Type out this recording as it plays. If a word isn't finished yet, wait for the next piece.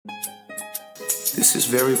This is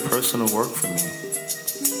very personal work for me.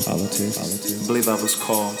 Politics. I believe I was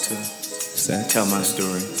called to tell my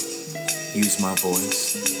story, use my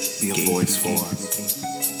voice, be a voice for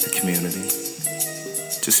the community,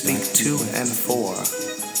 to speak to and for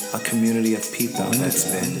a community of people that's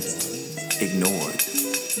been ignored,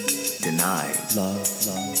 denied,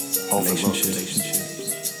 overlooked.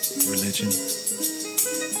 Religion.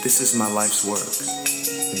 This is my life's work.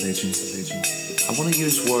 Religion. I want to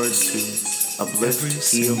use words to uplift,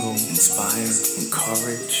 heal, inspire,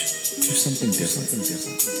 encourage. Do something different.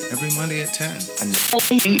 Every Monday at 10.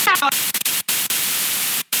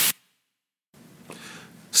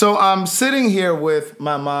 So I'm sitting here with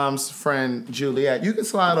my mom's friend Juliet. You can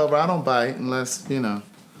slide over. I don't bite unless, I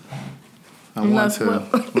want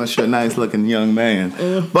to. Unless you're a nice looking young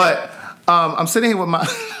man. But I'm sitting here with my...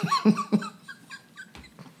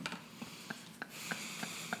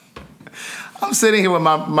 I'm sitting here with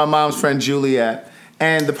my mom's friend Juliet,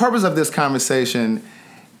 and the purpose of this conversation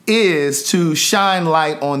is to shine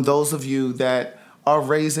light on those of you that are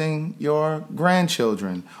raising your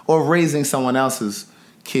grandchildren or raising someone else's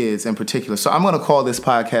kids in particular. So I'm going to call this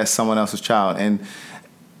podcast Someone Else's Child. And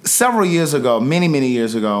several years ago, many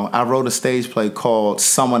years ago, I wrote a stage play called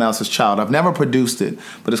Someone Else's Child. I've never produced it,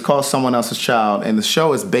 but it's called Someone Else's Child, and the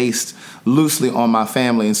show is based loosely on my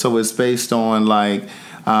family, and so it's based on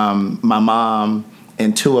my mom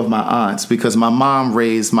and two of my aunts, because my mom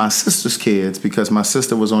raised my sister's kids because my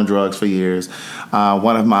sister was on drugs for years.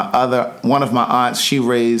 One of my aunts, she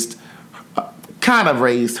raised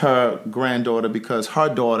her granddaughter because her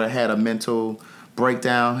daughter had a mental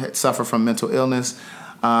breakdown, had suffered from mental illness.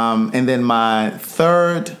 And then my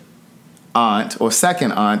third aunt, or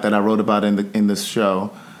second aunt that I wrote about in this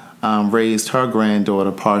show, raised her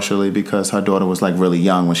granddaughter partially because her daughter was really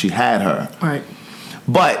young when she had her. Right.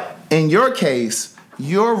 But in your case,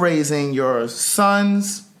 you're raising your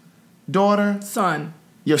son's daughter? Son.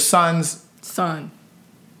 Your son's? Son.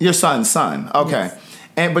 Your son's son. Okay.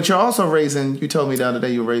 Yes. But you're also raising, you told me the other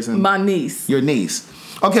day you were raising... My niece. Your niece.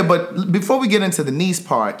 Okay, but before we get into the niece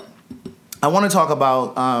part, I want to talk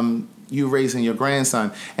about you raising your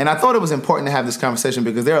grandson. And I thought it was important to have this conversation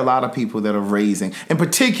because there are a lot of people that are raising, in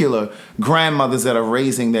particular, grandmothers that are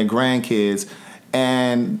raising their grandkids.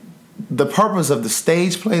 And the purpose of the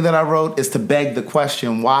stage play that I wrote is to beg the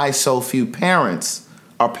question why so few parents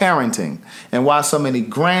are parenting and why so many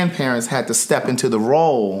grandparents had to step into the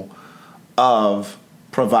role of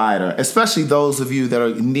provider, especially those of you that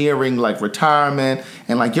are nearing retirement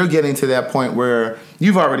and you're getting to that point where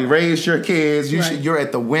you've already raised your kids. You're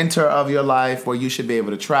at the winter of your life where you should be able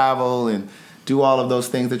to travel and do all of those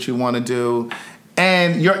things that you want to do.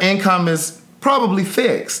 And your income is probably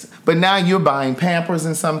fixed, but now you're buying Pampers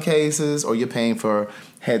in some cases, or you're paying for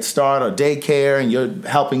Head Start or daycare, and you're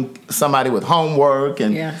helping somebody with homework,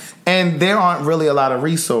 and there aren't really a lot of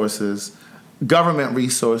resources, government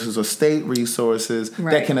resources or state resources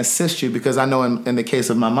that can assist you. Because I know in the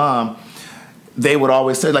case of my mom, they would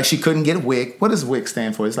always say she couldn't get WIC. What does WIC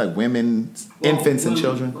stand for? It's infants and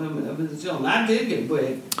children. Women and children. I did get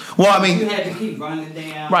WIC. Well, I mean, you had to keep running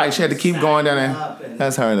down. Right, she had to keep going down there.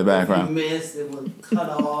 That's her in the background. If you missed, it would cut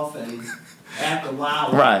off, and after a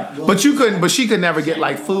while, right. But she could never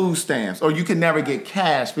get food stamps, or you could never get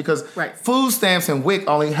cash because food stamps and WIC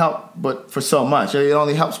only help, but for so much. It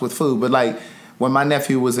only helps with food. But when my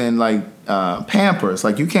nephew was in Pampers,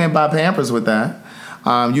 you can't buy Pampers with that.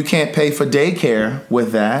 You can't pay for daycare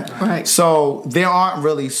with that. Right. So there aren't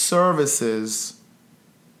really services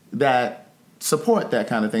that support that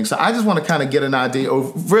kind of thing. So I just want to kind of get an idea,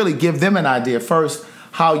 or really give them an idea first,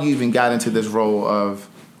 how you even got into this role of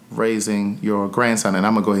raising your grandson. And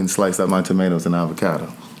I'm going to go ahead and slice up my tomatoes and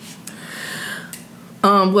avocado.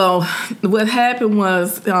 Well, what happened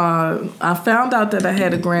was I found out that I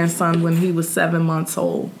had a grandson when he was 7 months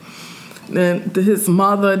old. And his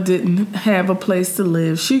mother didn't have a place to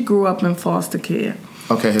live. She grew up in foster care.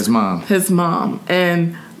 Okay, his mom. His mom.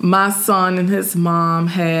 And my son and his mom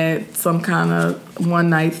had some kind of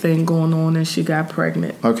one-night thing going on, and she got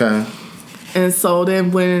pregnant. Okay. And so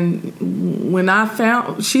then when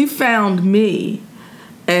she found me,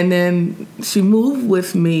 and then she moved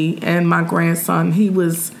with me and my grandson. He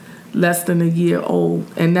was less than a year old,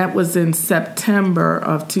 and that was in September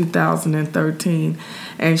of 2013.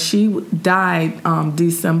 And she died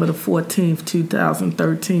December the 14th,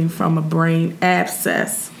 2013, from a brain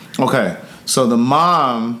abscess. Okay, so the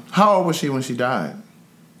mom, how old was she when she died?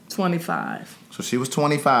 25. So she was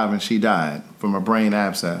 25 and she died from a brain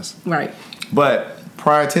abscess. Right. But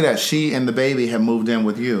prior to that, she and the baby had moved in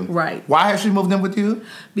with you. Right. Why had she moved in with you?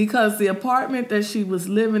 Because the apartment that she was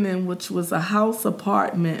living in, which was a house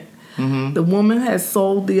apartment, Mm-hmm. The woman had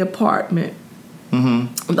sold the apartment.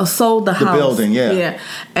 Sold the house. The building, yeah. Yeah.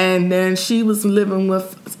 And then she was living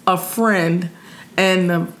with a friend, and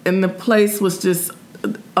the place was just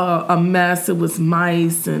a mess. It was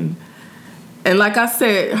mice and like I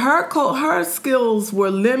said, her skills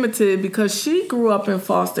were limited because she grew up in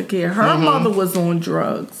foster care. Her mother was on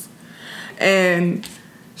drugs, and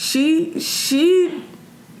she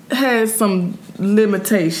had some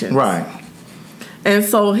limitations. Right. And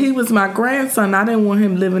so he was my grandson. I didn't want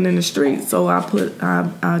him living in the street, so I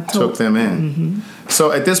took them in.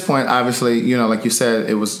 So at this point, obviously, like you said,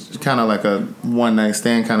 it was kind of like a one night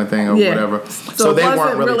stand kind of thing or whatever. So they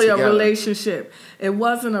weren't really together. A relationship. It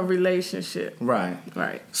wasn't a relationship. Right.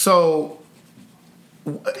 Right. So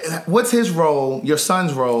what's his role, your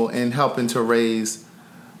son's role, in helping to raise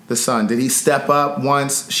the son? Did he step up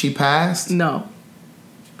once she passed? No,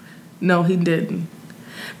 he didn't.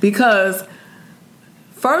 Because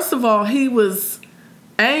first of all, he was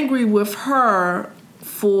angry with her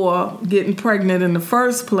for getting pregnant in the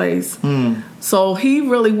first place. So he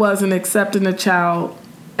really wasn't accepting the child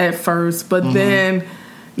at first. But then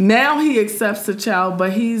now he accepts the child,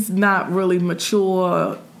 but he's not really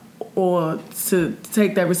mature or to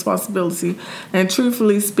take that responsibility. And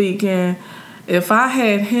truthfully speaking, if I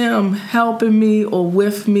had him helping me or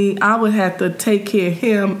with me, I would have to take care of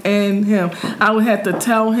him and him. I would have to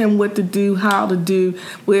tell him what to do, how to do.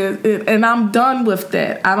 And I'm done with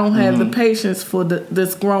that. I don't have the patience for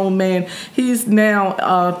this grown man. He's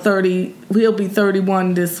now 30. He'll be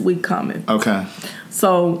 31 this week coming. Okay.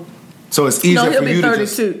 So it's easier he'll for be you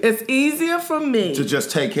 32. It's easier for me to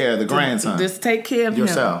just take care of the grandson. Just take care of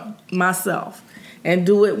yourself. Myself. And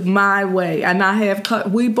do it my way. And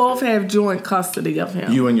we both have joint custody of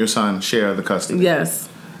him. You and your son share the custody? Yes.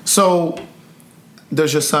 So,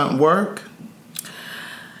 does your son work?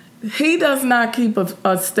 He does not keep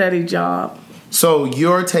a steady job. So,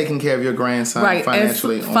 you're taking care of your grandson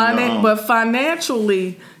financially on your own? But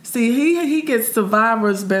financially, see, he gets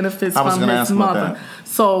survivor's benefits from his mother.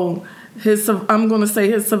 So, I'm going to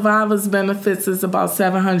say his survivor's benefits is about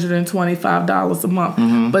 $725 a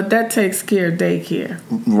month, but that takes care of daycare.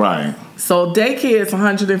 Right. So daycare is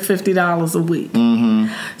 $150 a week.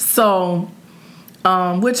 So,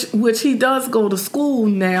 which he does go to school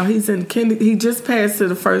now. He's in he just passed to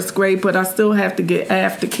the first grade, but I still have to get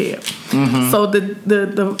aftercare. So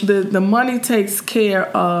the money takes care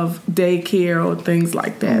of daycare or things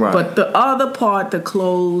like that. Right. But the other part, the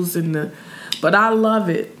clothes but I love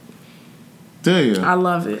it. Do you? I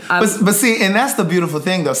love it. But see, and that's the beautiful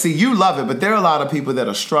thing, though. See, you love it, but there are a lot of people that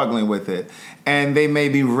are struggling with it. And they may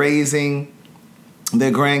be raising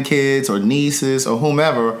their grandkids or nieces or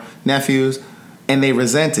whomever, nephews, and they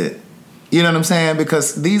resent it. You know what I'm saying?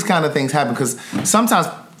 Because these kind of things happen. Because sometimes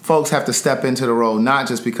folks have to step into the role, not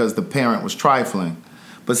just because the parent was trifling,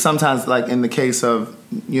 but sometimes, like in the case of,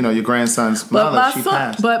 your grandson's mother, she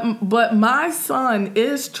passed. But my son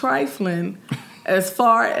is trifling as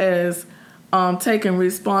far as taking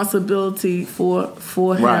responsibility for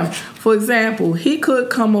him. Right. For example, he could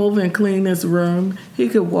come over and clean his room. He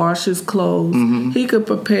could wash his clothes. He could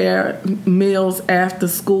prepare meals after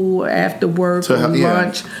school, after work, or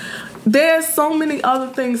lunch. There's so many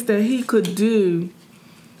other things that he could do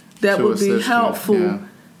that would be helpful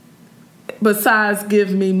besides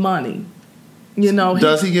give me money.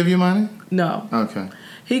 Does he give you money? No. Okay.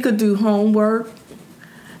 He could do homework.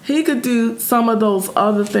 He could do some of those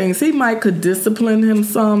other things. He could discipline him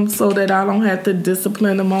some so that I don't have to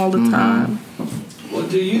discipline him all the time. Well,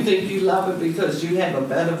 do you think you love it because you have a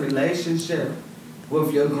better relationship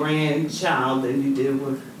with your grandchild than you did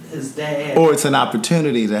with his dad? Or it's an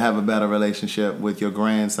opportunity to have a better relationship with your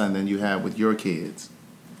grandson than you have with your kids?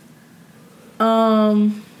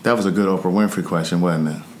 That was a good Oprah Winfrey question, wasn't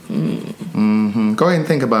it? Go ahead and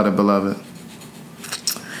think about it, beloved.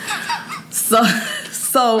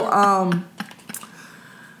 So,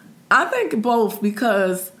 I think both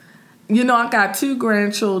because, I got 2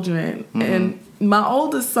 grandchildren, and my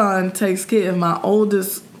oldest son takes care of my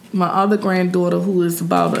other granddaughter, who is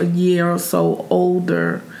about a year or so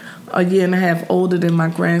older, a year and a half older than my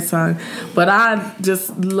grandson. But I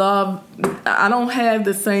don't have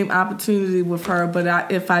the same opportunity with her,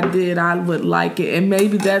 but if I did, I would like it. And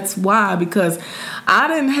maybe that's why, because I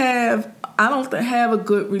don't have a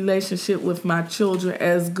good relationship with my children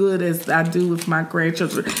as good as I do with my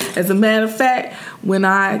grandchildren. As a matter of fact, when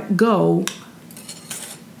I go,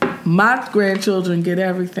 my grandchildren get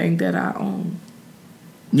everything that I own.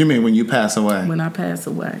 You mean when you pass away? When I pass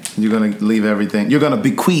away. You're going to leave everything. You're going to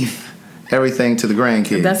bequeath everything to the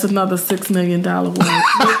grandkids. That's another $6 million word.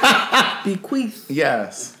 Bequeath.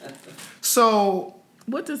 Yes. So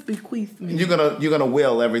What does bequeath mean? You're gonna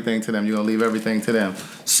will everything to them. You're gonna leave everything to them.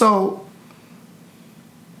 So,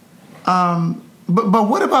 but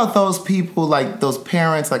what about those people, like those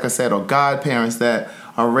parents, like I said, or godparents that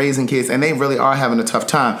are raising kids and they really are having a tough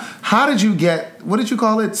time? How did you get? What did you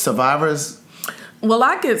call it? Survivors. Well,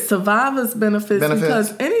 I get survivors benefits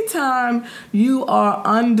because anytime you are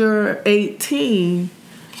under 18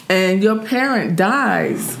 and your parent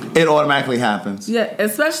dies, it automatically happens. Yeah,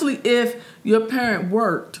 especially if your parent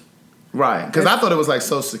worked. Right, because I thought it was like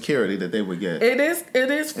Social Security that they would get. It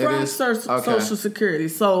is from Social Security.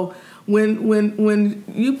 So when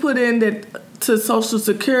you put in that to Social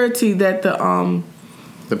Security that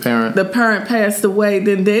the parent passed away,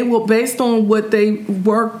 then they will, based on what they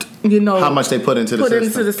worked, how much they put into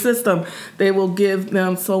the system, they will give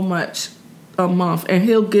them so much a month, and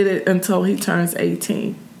he'll get it until he turns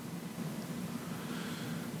 18.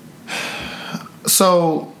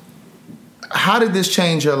 So, how did this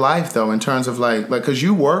change your life, though, in terms of like, because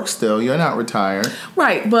you work still, you're not retired,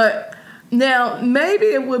 right? But now maybe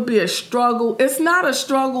it would be a struggle. It's not a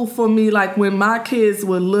struggle for me like when my kids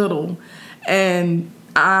were little, and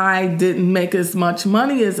I didn't make as much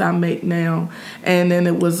money as I make now, and then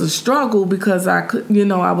it was a struggle because I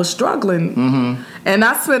was struggling, and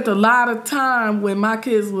I spent a lot of time when my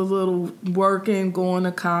kids were little working, going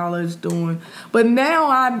to college, but now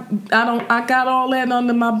I got all that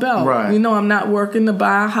under my belt. Right. I'm not working to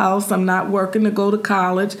buy a house. I'm not working to go to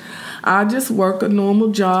college. I just work a normal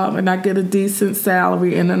job and I get a decent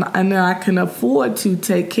salary, and then I can afford to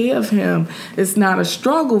take care of him. It's not a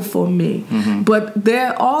struggle for me. But there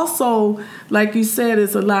also, like you said,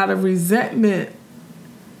 is a lot of resentment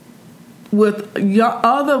with your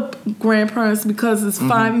other grandparents because it's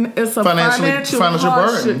it's a financial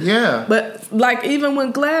hardship. Burden. Yeah. But like even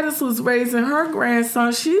when Gladys was raising her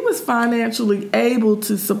grandson, she was financially able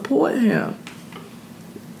to support him.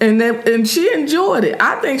 And she enjoyed it.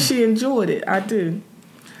 I think she enjoyed it. I do.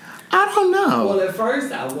 I don't know. Well, at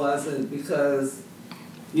first I wasn't because,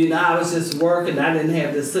 I was just working. I didn't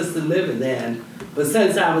have the assisted living then. But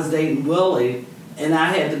since I was dating Willie, and I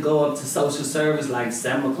had to go up to social service like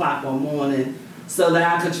 7 o'clock one morning so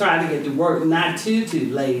that I could try to get to work not too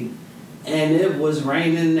late. And it was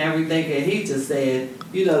raining and everything. And he just said,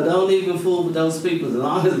 don't even fool with those people. As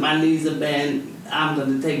long as my knees are bent, I'm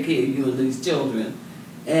going to take care of you and these children.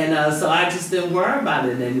 And so I just didn't worry about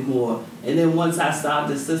it anymore. And then once I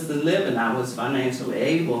started assisted living, I was financially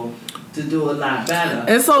able to do a lot better.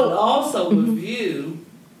 And so, but also with you,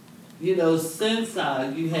 since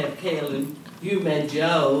you have Caleb, you met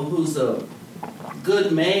Joe, who's a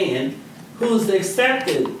good man, who's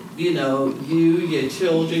accepted, you, your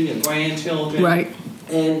children, your grandchildren. Right.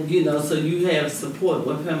 And, so you have support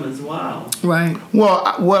with him as well. Right.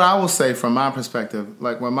 Well, what I will say from my perspective,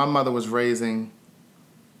 like when my mother was raising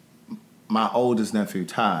my oldest nephew,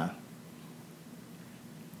 Ty,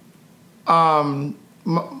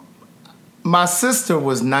 my sister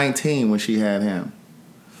was 19 when she had him.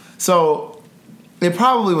 So it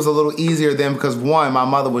probably was a little easier then because, one, my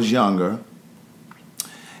mother was younger.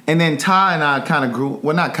 And then Ty and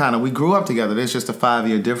I we grew up together. There's just a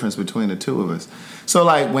 5-year difference between the two of us. So,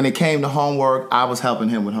 like, when it came to homework, I was helping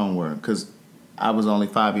him with homework because I was only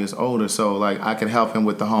 5 years older. So, like, I could help him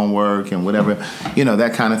with the homework and whatever,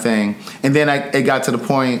 that kind of thing. And then it got to the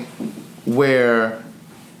point where,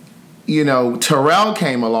 Terrell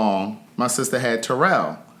came along. My sister had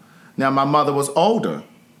Terrell. Now, my mother was older.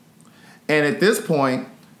 And at this point,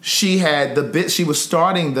 she was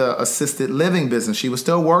starting the assisted living business. She was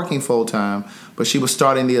still working full time, but she was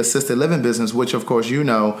starting the assisted living business, which of course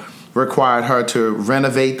required her to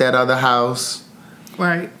renovate that other house.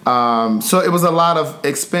 Right. So it was a lot of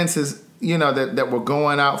expenses, that were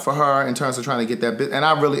going out for her in terms of trying to get that business.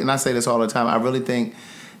 And I say this all the time, I really think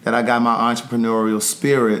that I got my entrepreneurial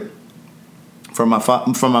spirit from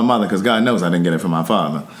my mother, because God knows I didn't get it from my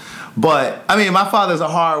father. But, my father's a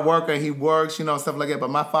hard worker. He works, stuff like that. But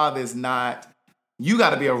my father is not. You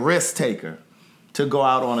got to be a risk taker to go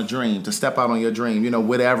out on a dream, to step out on your dream,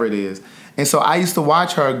 whatever it is. And so I used to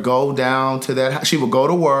watch her go down to that. She would go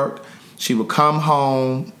to work. She would come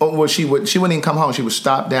home. Well, she wouldn't even come home. She would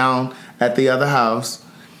stop down at the other house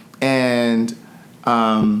and,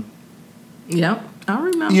 yeah. I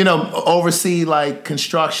remember. Oversee like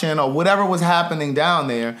construction or whatever was happening down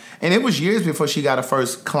there. And it was years before she got her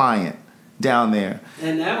first client down there.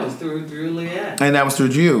 And that was through Juliet. And that was through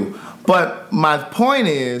you. But my point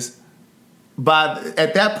is,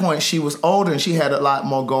 at that point, she was older and she had a lot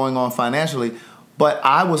more going on financially. But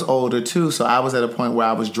I was older too, so I was at a point where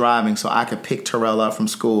I was driving, so I could pick Terrell up from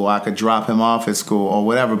school, I could drop him off at school or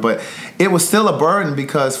whatever. But it was still a burden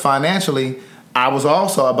because financially, I was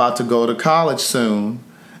also about to go to college soon.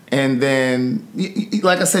 And then,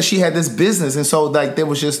 like I said, she had this business. And so, like, there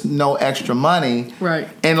was just no extra money. Right.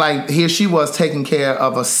 And, like, here she was taking care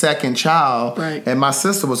of a second child. Right. And my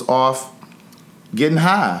sister was off getting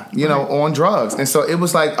high, you know, on drugs. And so it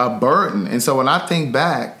was like a burden. And so when I think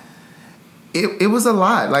back, it was a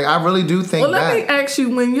lot. Like, I really do think Well, back. let me ask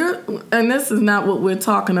you, when you're, and this is not what we're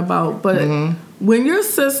talking about, but when your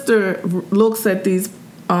sister looks at these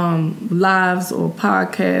lives or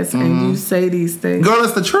podcasts and you say these things. Girl,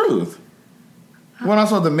 it's the truth. When I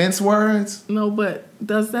saw the mince words. No, but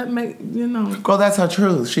does that make, you know? Girl, that's her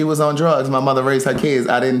truth. She was on drugs. My mother raised her kids.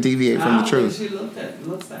 I didn't deviate from the truth. She looks at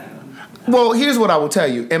them. Well, here's what I will tell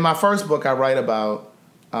you. In my first book, I write about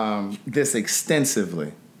this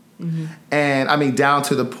extensively. And I mean, down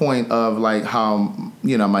to the point of like how,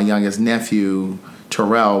 you know, my youngest nephew,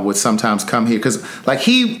 Terrell, would sometimes come here. Because like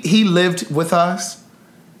he lived with us,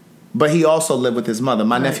 but he also lived with his mother.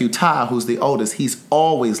 My nephew, Ty, who's the oldest, he's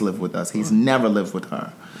always lived with us. He's never lived with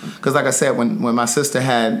her. Because like I said, when my sister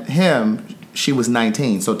had him, she was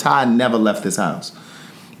 19. So Ty never left this house.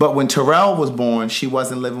 But when Terrell was born, she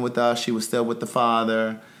wasn't living with us. She was still with the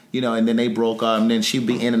father, you know, and then they broke up. And then she'd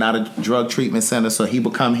be in and out of drug treatment centers, so he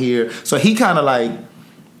would come here. So he kind of like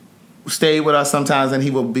stayed with us sometimes, and he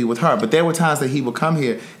would be with her. But there were times that he would come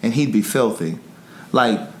here, and he'd be filthy,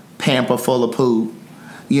 like pamper full of poop.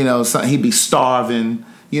 You know, so he'd be starving,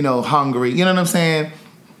 you know, hungry. You know what I'm saying?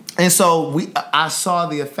 And so I saw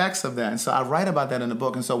the effects of that. And so I write about that in the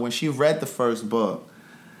book. And so when she read the first book,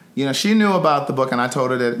 you know, she knew about the book, and I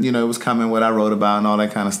told her that, you know, it was coming, what I wrote about and all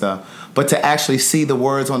that kind of stuff. But to actually see the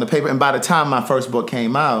words on the paper, and by the time my first book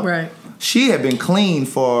came out, she had been clean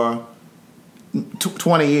for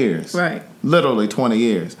 20 years. Right. Literally 20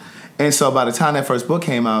 years. And so by the time that first book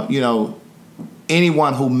came out, you know,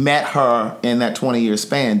 anyone who met her in that 20-year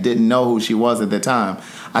span didn't know who she was at the time.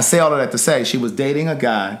 I say all of that to say she was dating a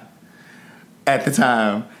guy at the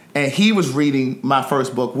time, and he was reading my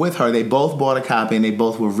first book with her. They both bought a copy, and they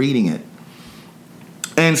both were reading it.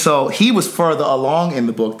 And so he was further along in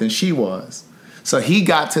the book than she was. So he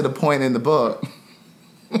got to the point in the book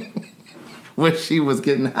where she was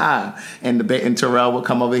getting high, and Terrell would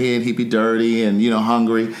come over here, and he'd be dirty and, you know,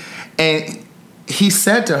 hungry. And he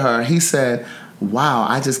said to her, he said,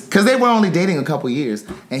 wow, because they were only dating a couple years,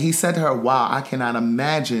 and he said to her, wow, I cannot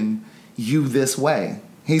imagine you this way.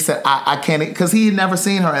 He said, I can't, because he had never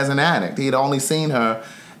seen her as an addict. He had only seen her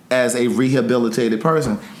as a rehabilitated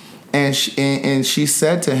person. And she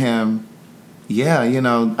said to him, yeah, you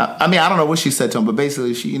know, I mean, I don't know what she said to him, but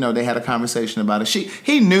basically, she, you know, they had a conversation about it.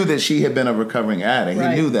 He knew that she had been a recovering addict.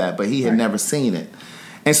 He knew that, but he had never seen it.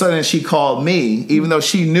 And so then she called me, even though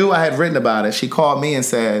she knew I had written about it, she called me and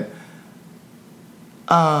said,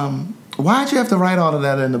 why'd you have to write all of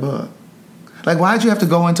that in the book? Like, why'd you have to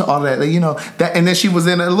go into all of that? Like, you know, that, and then she was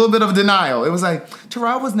in a little bit of denial. It was like,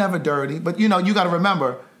 Terrell was never dirty, but, you know, you got to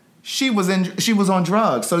remember, she was on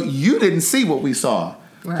drugs, so you didn't see what we saw.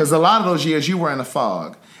 Because a lot of those years, you were in a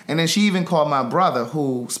fog. And then she even called my brother,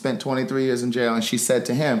 who spent 23 years in jail, and she said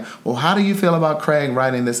to him, well, how do you feel about Craig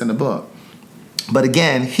writing this in the book? But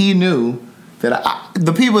again, he knew that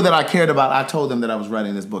the people that I cared about, I told them that I was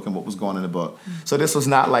writing this book and what was going in the book. So this was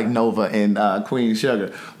not like Nova and Queen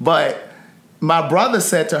Sugar. But my brother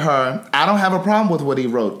said to her, I don't have a problem with what he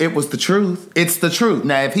wrote. It was the truth. It's the truth.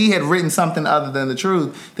 Now, if he had written something other than the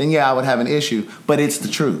truth, then yeah, I would have an issue. But it's the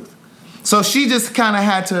truth. So she just kind of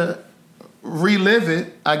had to relive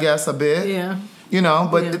it, I guess, a bit. Yeah. You know,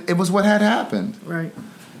 but it was what had happened. Right.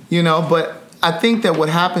 You know, but I think that what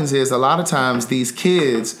happens is a lot of times these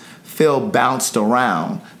kids feel bounced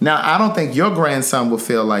around. Now, I don't think your grandson will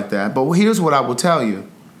feel like that, but here's what I will tell you.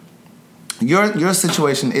 Your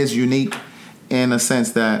situation is unique in a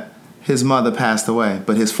sense that his mother passed away,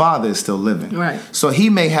 but his father is still living. Right. So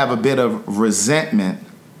he may have a bit of resentment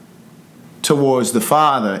towards the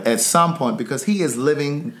father at some point because he is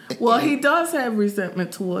living. Well, he does have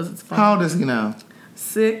resentment towards his father. How old is he now?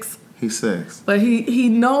 6. He's 6. But he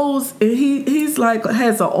knows, he's like,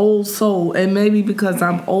 has an old soul. And maybe because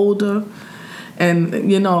I'm older and,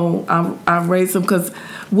 you know, I raised him. Because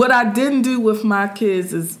what I didn't do with my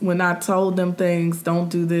kids is when I told them things, don't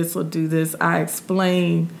do this or do this, I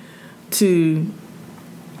explained to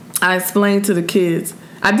the kids.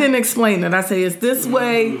 I didn't explain it. I say, it's this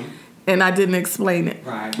way, and I didn't explain it.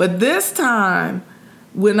 Right. But this time,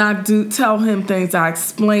 when I do tell him things, I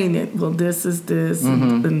explain it. Well, this is this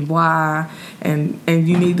and why, and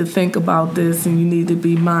you need to think about this, and you need to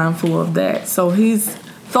be mindful of that. So he's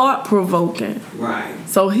thought-provoking. Right.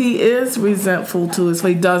 So he is resentful to us.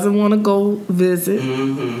 He doesn't want to go visit.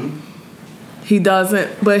 He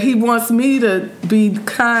doesn't, but he wants me to be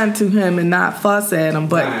kind to him and not fuss at him.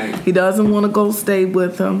 But Right. he doesn't want to go stay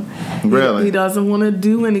with him. Really? He doesn't want to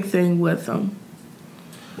do anything with him.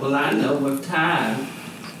 Well, I know with time,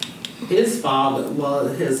 his father, well,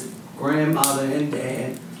 his grandmother and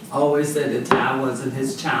dad always said that Ty wasn't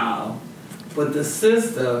his child. But the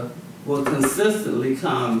sister will consistently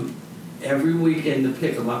come every weekend to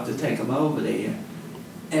pick him up to take him over there.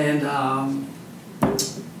 And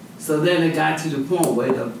so then it got to the point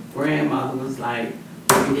where the grandmother was like,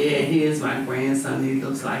 yeah, here's my grandson, he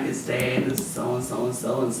looks like his dad, and so and so and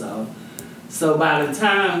so and so. So by the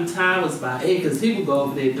time Ty was about 8, because he would go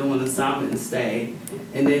over there during the summer and stay,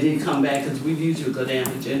 and then he'd come back, because we usually go down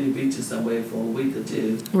to Virginia Beach or somewhere for a week or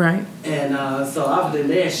two. Right. And so other than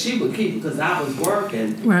that, she would keep him because I was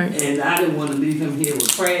working. Right. And I didn't want to leave him here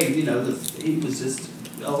with Craig, you know, because he was just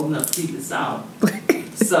old enough to keep us out.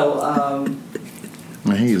 So,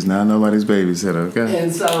 Man, he is not nobody's babysitter, okay?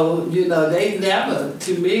 and so, you know, they never,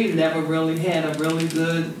 to me, never really had a really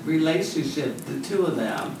good relationship, the two of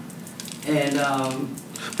them. And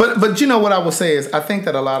But you know what I will say is, I think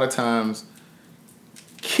that a lot of times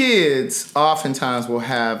kids oftentimes will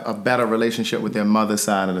have a better relationship with their mother's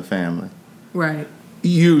side of the family. Right.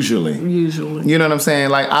 Usually. Usually. You know what I'm saying?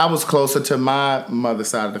 Like, I was closer to my mother's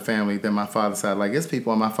side of the family than my father's side. Like, it's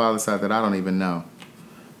people on my father's side that I don't even know.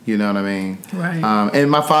 You know what I mean? Right. And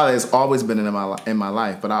my father has always been in my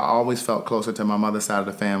life, but I always felt closer to my mother's side of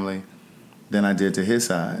the family than I did to his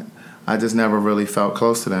side. I just never really felt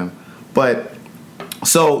close to them. But,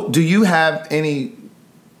 so, do you have any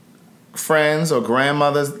friends or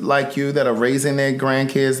grandmothers like you that are raising their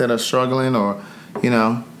grandkids that are struggling, or, you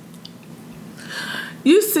know?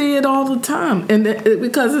 You see it all the time, and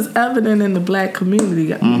because it's evident in the black community.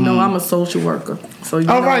 You know, I'm a social worker, so you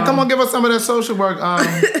All know, right, come on, give us some of that social work.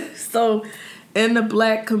 So, in the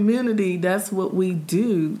black community, that's what we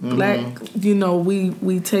do. Black, you know,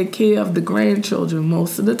 we take care of the grandchildren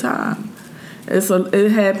most of the time.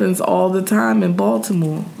 It happens all the time in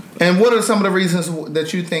Baltimore. And what are some of the reasons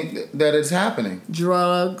that you think that it's happening?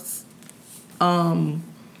 Drugs.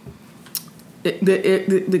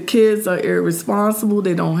 The kids are irresponsible.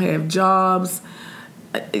 They don't have jobs.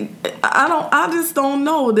 I just don't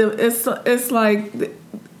know. It's like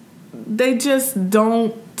they just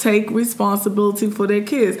don't take responsibility for their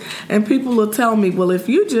kids. And people will tell me, well, if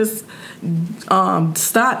you just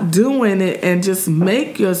stop doing it and just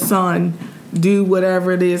make your son do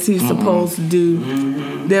whatever it is he's supposed to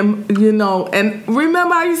do, then, you know, and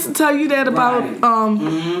remember I used to tell you that about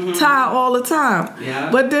Ty all the time.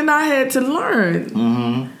 Yeah. But then I had to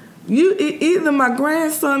learn. Either my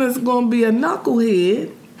grandson is going to be a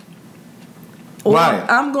knucklehead, or Right.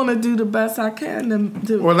 I'm going to do the best I can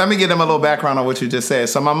to Well, let me give them a little background on what you just said.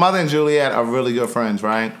 So my mother and Juliet are really good friends,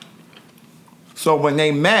 right? So when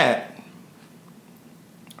they met,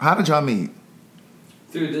 how did y'all meet?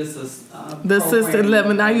 through this the assisted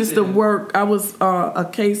living. I used to Yeah. work. I was a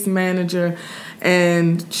case manager,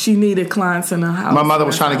 and she needed clients in her house. My mother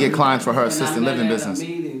was trying to get clients for her And I assisted met living at a business.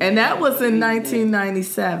 meeting. And that was in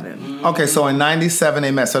 1997. Okay, so in 97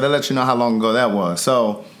 they met. So that lets you know how long ago that was.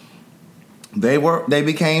 So they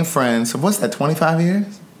became friends. So what's that, 25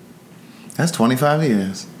 years? That's 25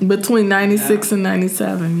 years. Between 96 and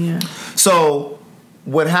 97, yeah. So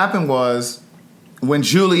what happened was, when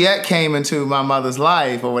Juliet came into my mother's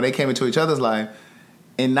life, or when they came into each other's life,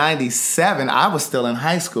 in 97, I was still in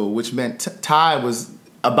high school, which meant Ty was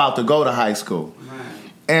about to go to high school. Right.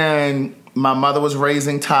 And my mother was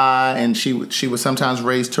raising Ty, and she would sometimes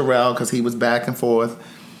raise Terrell because he was back and forth.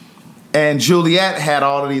 And Juliet had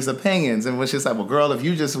all of these opinions, and was just like, well, girl, if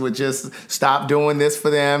you just would just stop doing this for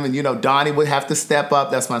them, and, you know, Donnie would have to step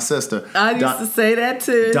up. That's my sister. I used to say that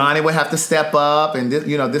too. Donnie would have to step up, and this,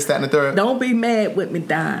 you know, this, that, and the third. Don't be mad with me,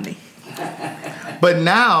 Donnie. But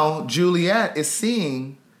now Juliet is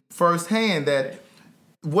seeing firsthand that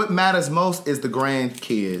what matters most is the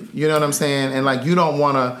grandkid. You know what I'm saying? And like, you don't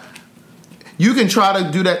want to. You can try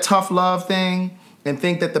to do that tough love thing and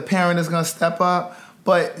think that the parent is going to step up.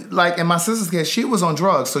 But like in my sister's case, she was on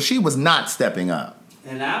drugs, so she was not stepping up.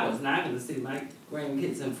 And I was not going to see my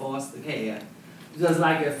grandkids in foster care. Because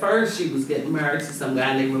like at first she was getting married to some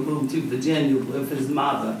guy and they were moved to Virginia with his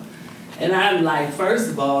mother. And I'm like, first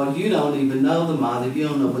of all, you don't even know the mother. You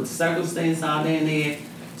don't know what the circumstances are down there.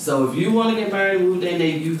 So if you want to get married and move down there,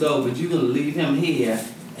 you go. But you're going to leave him here.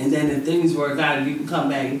 And then if things work out, you can come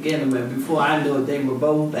back and get him. And before I knew it, they were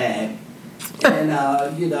both back.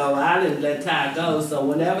 And, you know, I didn't let Ty go. So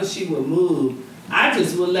whenever she would move, I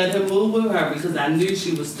just would let her move with her because I knew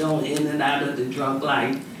she was still in and out of the drug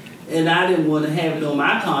life. And I didn't want to have it on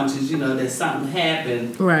my conscience, that something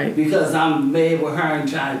happened. Right. Because I'm mad with her and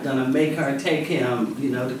gonna make her take him,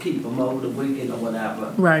 to keep him over the weekend or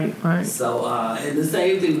whatever. Right. So, and the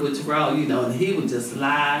same thing with Terrell, and he would just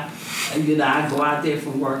lie. And, I go out there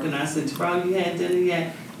from work and I said, Terrell, you had dinner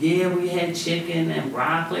yet? Yeah, we had chicken and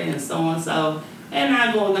broccoli and so and so. And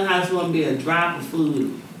I go in the house, won't be a drop of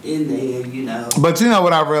food in there, But you know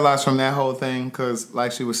what I realized from that whole thing? Because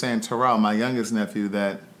like she was saying, Terrell, my youngest nephew,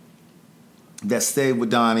 that stayed with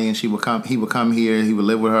Donnie, and he would come here, he would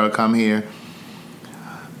live with her, come here.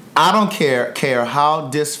 I don't care how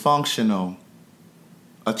dysfunctional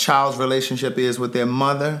a child's relationship is with their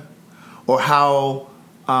mother, or how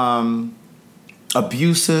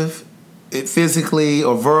abusive it physically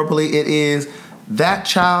or verbally it is. That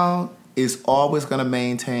child is always going to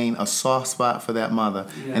maintain a soft spot for that mother,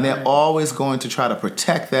 and they're always going to try to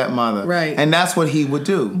protect that mother. Right. And that's what he would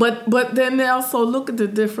do. But then they also look at the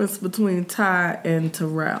difference between Ty and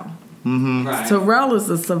Terrell. Mm-hmm. Right. Terrell is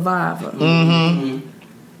a survivor. Mm-hmm.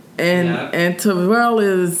 And Terrell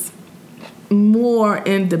is more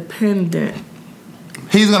independent.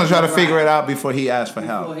 He's going to try to figure it out before he asks for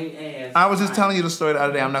help. Before he asks, I was just telling you the story the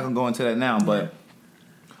other day. I'm not going to go into that now, but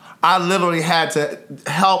I literally had to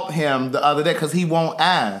help him the other day because he won't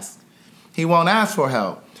ask. He won't ask for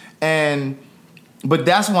help. But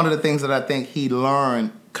that's one of the things that I think he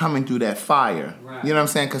learned coming through that fire. Right. You know what I'm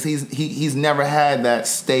saying? Because he's never had that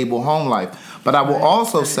stable home life. But I will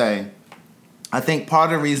also say, I think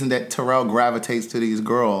part of the reason that Terrell gravitates to these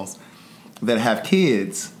girls that have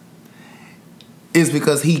kids is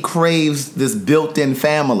because he craves this built-in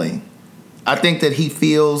family. I think that he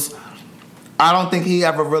feels... I don't think he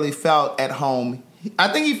ever really felt at home. I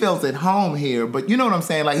think he feels at home here, but you know what I'm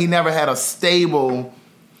saying? Like, he never had a stable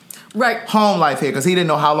home life here because he didn't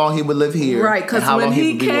know how long he would live here. Right, because when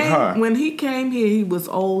he came here, he was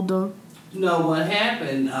older. No, what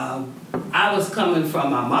happened, I was coming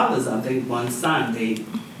from my mother's, I think, one Sunday,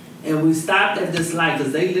 and we stopped at this light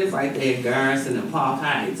because they live right there at Garrison and Park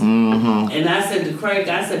Heights. Mm-hmm. And I said to Craig,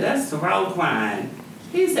 that's Terrell crying.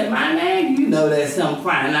 He said, my name, that's him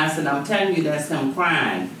crying. I said, I'm telling you, that's him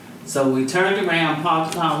crying. So we turned around,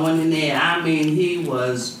 parked the car, went in there. I mean, he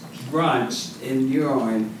was drenched in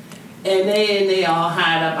urine. And they all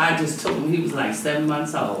hide up. I just took him. He was like 7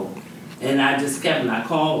 months old. And I just kept him. I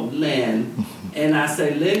called Lynn. And I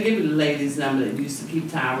said, Lynn, give me the lady's number that used to keep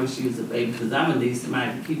Tyra when she was a baby, because I'm going to need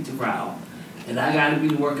somebody to keep Terrell. And I got to be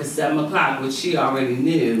to work at 7 o'clock, which she already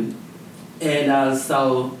knew. And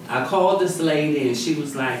so I called this lady, and she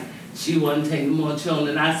was like, she wasn't taking more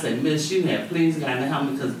children. I said, Miss, you have please got to help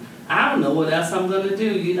me, because I don't know what else I'm going to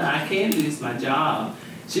do. I can't lose my job.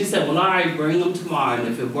 She said, well, all right, bring them tomorrow, and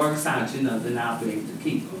if it works out, then I'll be able to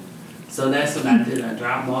keep them. So that's what I did. I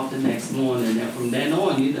dropped them off the next morning, and from then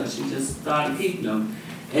on, she just started keeping them.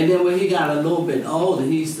 And then when he got a little bit older,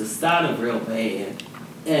 he used to stutter real bad.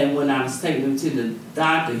 And when I was taking him to the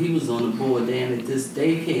doctor, he was on the board then at this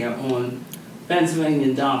daycare on Pennsylvania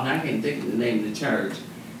and Dalton. I can't think of the name of the church.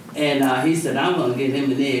 And he said, I'm going to get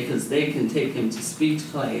him in there because they can take him to speech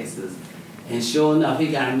classes. And sure enough,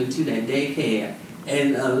 he got him into that daycare.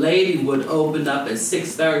 And a lady would open up at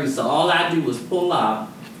 6:30, so all I do was pull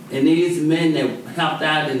up. And these men that helped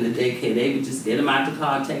out in the daycare, they would just get him out the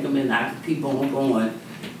car, take him in, and I could keep on going.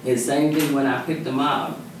 And same thing when I picked them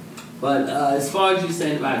up. But as far as you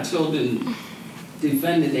said about children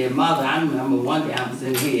defending their mother, I remember one day I was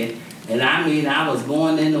in here, and I was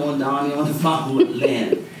going in on Donnie on the phone with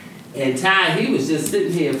Lynn. And Ty, he was just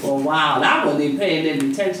sitting here for a while, and I wasn't even paying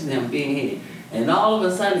any attention to him being here. And all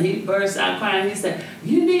of a sudden, he burst out crying. He said,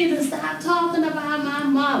 you need to stop talking about my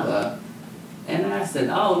mother. And I said,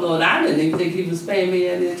 oh, Lord, I didn't even think he was paying me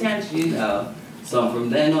any attention, So from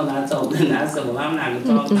then on, I told him, I said, well, I'm not going to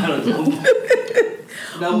talk about it no more.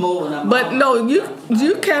 No more. But no,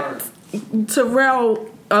 you kept Terrell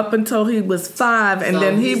up until he was 5, and so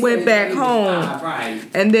then he went back home. 5, right.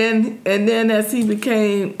 And then as he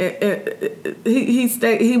became,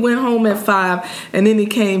 he went home at 5, and then he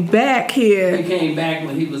came back here. He came back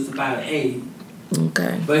when he was about 8.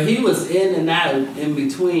 Okay. But he was in and out in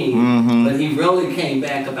between. Mm-hmm. But he really came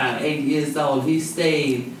back about 8 years old. He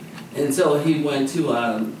stayed until he went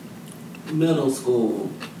to middle school.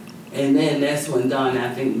 And then that's when Don,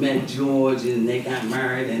 I think, met George, and they got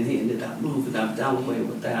married, and he ended up moving up Delaware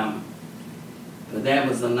with them. But that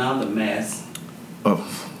was another mess. Oh,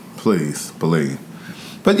 please, believe.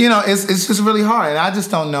 But, it's just really hard. And I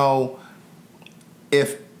just don't know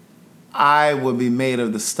if I would be made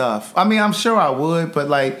of the stuff. I mean, I'm sure I would, but,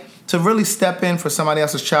 to really step in for somebody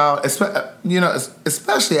else's child,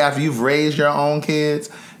 especially after you've raised your own kids,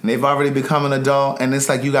 and they've already become an adult, and it's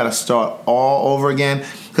like you got to start all over again.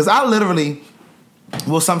 Because I literally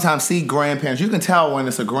will sometimes see grandparents. You can tell when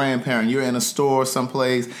it's a grandparent. You're in a store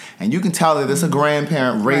someplace, and you can tell that it's a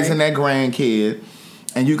grandparent raising that grandkid,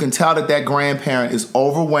 and you can tell that that grandparent is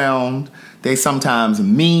overwhelmed. They sometimes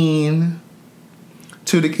mean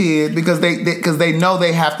to the kid because they know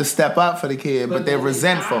they have to step up for the kid, but they're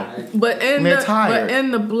resentful. But in tired. But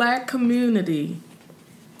in the black community,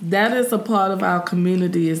 that is a part of our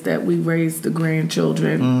community, is that we raise the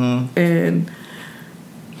grandchildren, and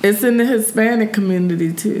it's in the Hispanic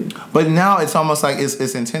community too. But now it's almost like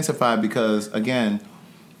it's intensified because, again,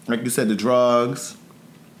 like you said, the drugs.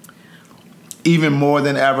 Even more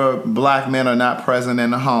than ever, black men are not present in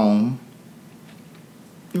the home.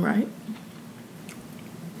 Right.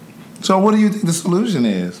 So what do you think the solution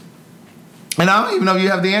is? And I don't even know if you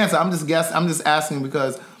have the answer. I'm just asking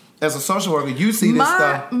because as a social worker, you see this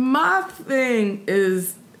stuff. My thing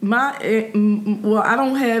is, well, I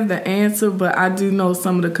don't have the answer, but I do know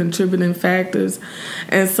some of the contributing factors.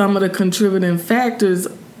 And some of the contributing factors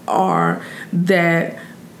are that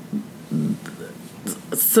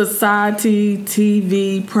society,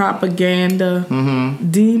 TV, propaganda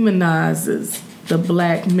demonizes the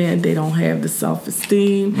black men. They don't have the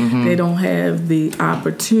self-esteem. They don't have the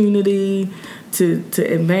opportunity to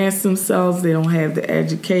advance themselves. They don't have the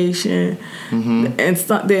education. And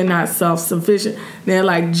they're not self-sufficient. They're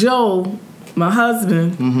like Joe, my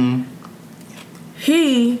husband,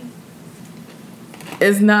 he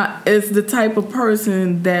is the type of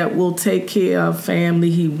person that will take care of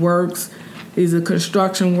family. He works. He's a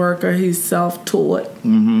construction worker. He's self-taught.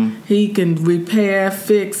 He can repair,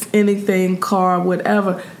 fix anything, car,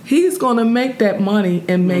 whatever. He's going to make that money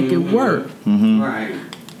and make it work. Right.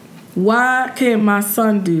 Why can't my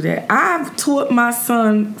son do that? I've taught my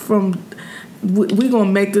son from, we're going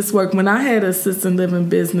to make this work. When I had an assisted living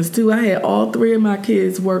business too, I had all three of my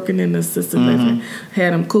kids working in the assisted living.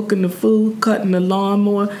 Had them cooking the food, cutting the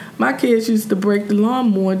lawnmower. My kids used to break the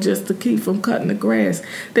lawnmower just to keep from cutting the grass.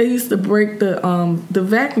 They used to break the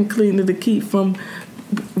vacuum cleaner to keep from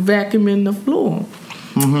vacuuming the floor.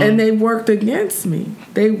 And they worked against me.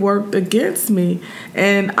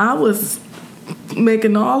 And I was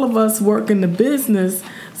making all of us work in the business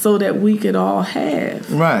so that we could all have.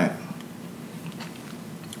 Right.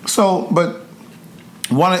 So, but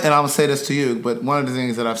and I would say this to you, but one of the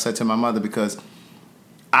things that I've said to my mother, because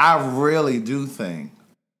I really do think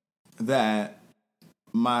that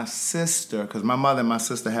my sister, because my mother and my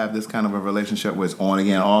sister have this kind of a relationship where it's on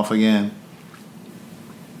again, off again.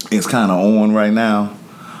 It's kind of on right now.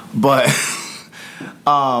 But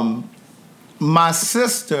my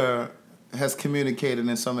sister has communicated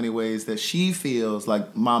in so many ways that she feels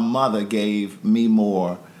like my mother gave me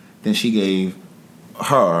more than she gave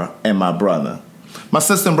her and my brother. My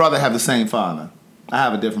sister and brother have the same father. I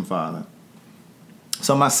have a different father.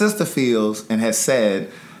 So my sister feels and has said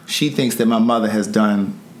she thinks that my mother has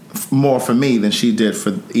done more for me than she did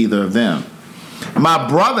for either of them. My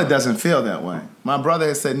brother doesn't feel that way. My brother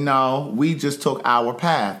has said, no, we just took our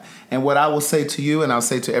path. And what I will say to you, and I'll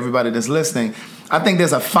say to everybody that's listening, I think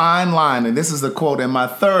there's a fine line, and this is the quote in my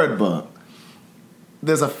third book.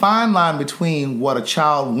 There's a fine line between what a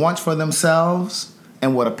child wants for themselves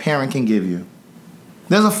and what a parent can give you.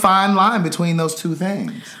 There's a fine line between those two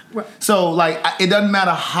things. Right. So, like, it doesn't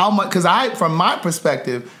matter how much, because from my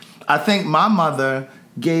perspective, I think my mother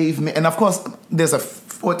gave me, and of course, there's a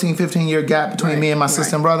 14, 15-year gap between me and my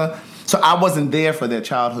sister and brother, so I wasn't there for their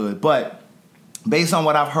childhood. But based on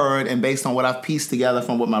what I've heard and based on what I've pieced together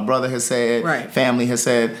from what my brother has said, family has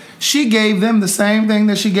said, she gave them the same thing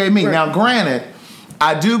that she gave me. Right. Now, granted,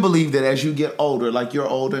 I do believe that as you get older, like you're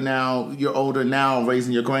older now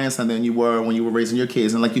raising your grandson than you were when you were raising your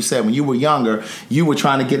kids. And like you said, when you were younger, you were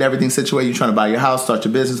trying to get everything situated. You're trying to buy your house, start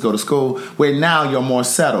your business, go to school, where now you're more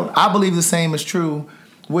settled. I believe the same is true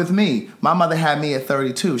with me. My mother had me at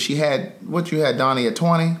 32. She had, you had Donnie at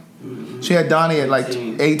 20? She had Donnie at like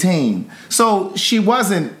 18. So she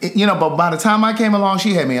wasn't, but by the time I came along,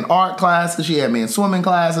 she had me in art classes. She had me in swimming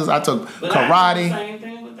classes. I took karate. I did the same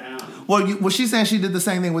thing with them. Well, she's saying she did the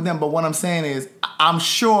same thing with them. But what I'm saying is, I'm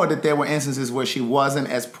sure that there were instances where she wasn't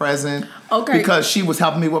as present. Okay. Because she was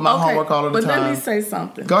helping me with my homework all of the time. But let me say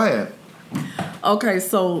something. Go ahead. Okay,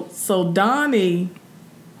 so Donnie,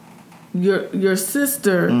 your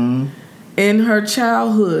sister, in her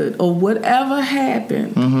childhood or whatever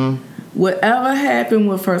happened, whatever happened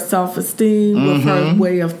with her self-esteem, with her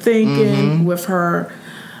way of thinking, with her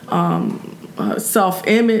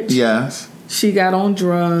self-image. Yes. She got on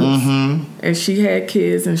drugs and she had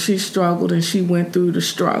kids and she struggled and she went through the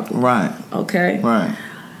struggle. Right. Okay? Right.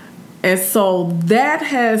 And so that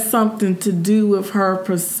has something to do with her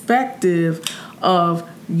perspective of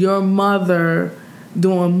your mother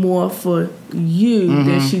doing more for you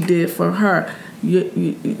than she did for her.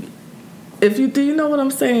 Do you know what I'm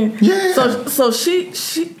saying? Yeah. So she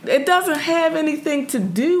it doesn't have anything to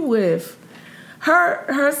do with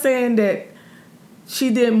her saying that she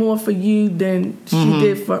did more for you than she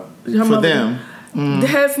did for her mother. Them. It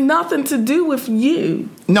has nothing to do with you.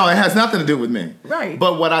 No, it has nothing to do with me. Right.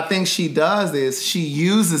 But what I think she does is she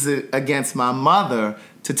uses it against my mother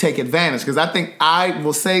to take advantage. Because I think I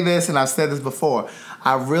will say this, and I've said this before,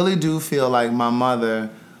 I really do feel like my mother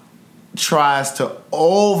tries to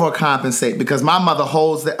overcompensate because my mother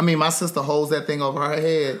my sister holds that thing over her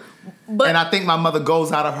head. And I think my mother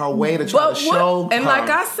goes out of her way to try to show And her. like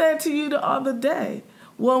I said to you the other day,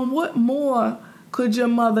 well, what more could your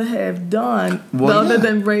mother have done other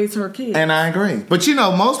than raise her kids? And I agree. But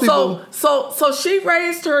most people... So she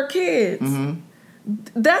raised her kids.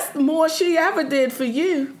 That's more she ever did for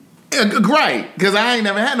you. Right, because I ain't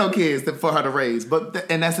never had no kids for her to raise.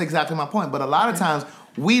 And that's exactly my point. But a lot of times,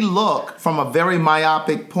 we look from a very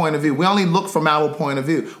myopic point of view. We only look from our point of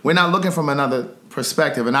view. We're not looking from another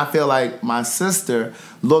perspective. And I feel like my sister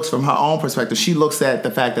looks from her own perspective. She looks at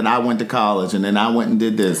the fact that I went to college and then I went and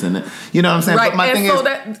did this. And you know what I'm saying? Right. But my thing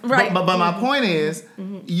is, right. But my point is,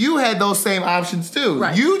 you had those same options too.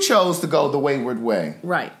 Right. You chose to go the wayward way.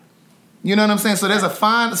 Right. You know what I'm saying? So there's a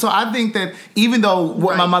fine... So I think that even though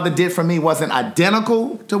what my mother did for me wasn't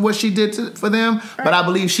identical to what she did for them, but I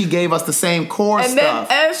believe she gave us the same core stuff. And then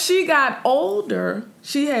as she got older,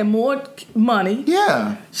 she had more money.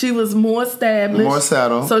 Yeah. She was more established. More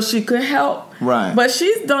settled. So she could help. Right. But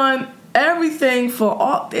she's done everything for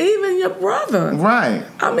even your brother. Right.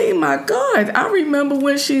 I mean, my God. I remember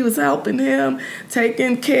when she was helping him,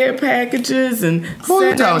 taking care packages and... Who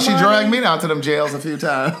you telling? She dragged me down to them jails a few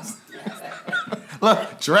times.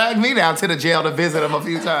 Look, dragged me down to the jail to visit him a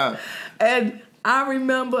few times. And I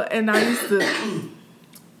remember, and I used to...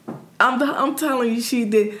 I'm telling you, she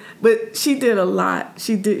did, but she did a lot.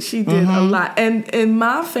 She did a lot. And in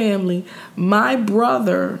my family, my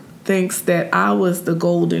brother thinks that I was the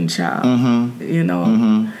golden child,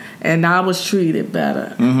 and I was treated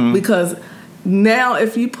better because now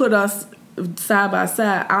if you put us side by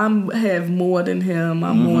side, I have more than him.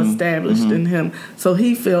 I'm more established than him. So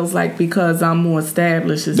he feels like because I'm more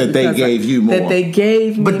established, that they gave you more. That they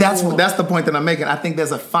gave me But that's more. the point that I'm making. I think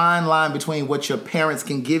there's a fine line between what your parents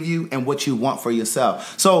can give you and what you want for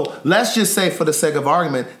yourself. So let's just say, for the sake of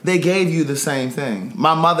argument, they gave you the same thing.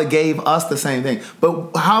 My mother gave us the same thing.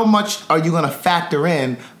 But how much are you going to factor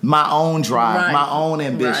in my own drive, my own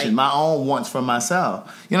ambition, my own wants for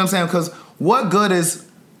myself? You know what I'm saying? Because what good is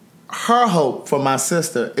her hope for my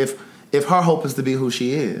sister if her hope is to be who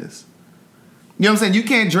she is? You know what I'm saying? You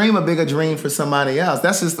can't dream a bigger dream for somebody else.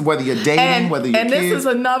 That's just whether you're dating, whether you're kids. And this is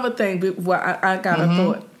another thing where I got a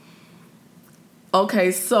thought.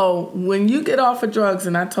 Okay, so when you get off of drugs,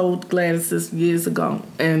 and I told Gladys this years ago,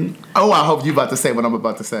 and... Oh, I hope you're about to say what I'm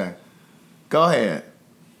about to say. Go ahead.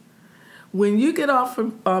 When you get off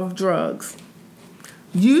of drugs...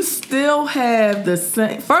 You still have the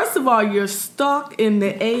same... First of all, you're stuck in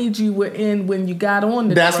the age you were in when you got on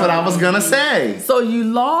the That's drugs. what I was going to say. So you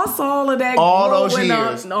lost all of that those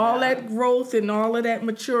years. all that growth and all of that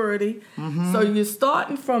maturity. So you're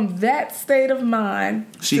starting from that state of mind.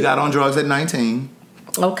 She got on drugs at 19.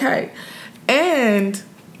 Okay. And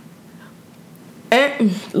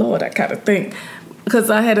Lord, I gotta think. Because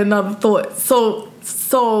I had another thought. So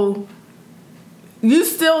you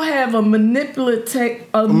still have a manipulative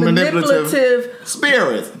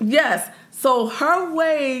spirit. Yes. So her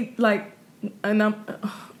way, and I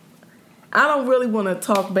don't really want to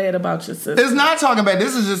talk bad about your sister. It's not talking bad.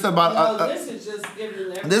 This is just about. This is just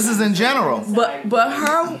giving. This is in general. But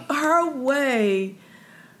her way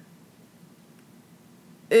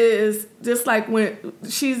is just like when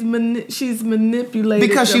she's manipulated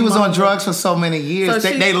because she was on drugs for so many years. So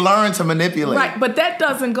they learned to manipulate. Right, but that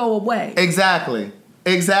doesn't go away. Exactly.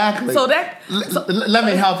 So that. Let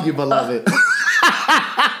me help you, beloved.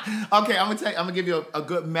 Okay, I'm gonna give you a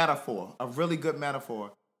good metaphor, a really good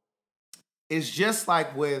metaphor. It's just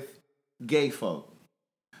like with gay folk.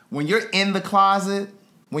 When you're in the closet,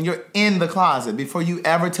 before you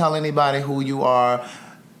ever tell anybody who you are,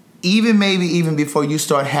 maybe even before you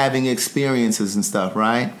start having experiences and stuff,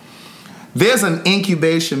 right? There's an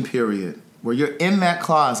incubation period where you're in that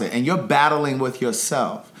closet and you're battling with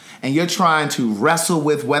yourself. And you're trying to wrestle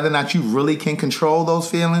with whether or not you really can control those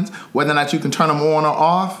feelings, whether or not you can turn them on or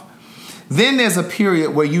off. Then there's a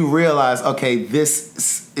period where you realize, okay,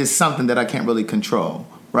 this is something that I can't really control.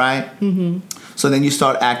 right? Mm-hmm. So then you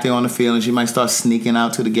start acting on the feelings. You might start sneaking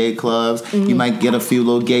out to the gay clubs. Mm-hmm. You might get a few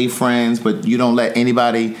little gay friends, but you don't let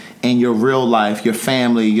anybody in your real life, your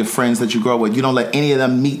family, your friends that you grow up with, you don't let any of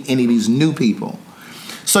them meet any of these new people.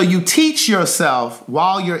 So you teach yourself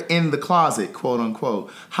while you're in the closet, quote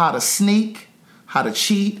unquote, how to sneak, how to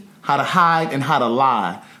cheat, how to hide, and how to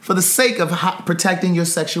lie for the sake of protecting your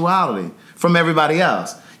sexuality from everybody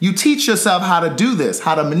else. You teach yourself how to do this,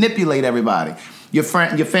 how to manipulate everybody. Your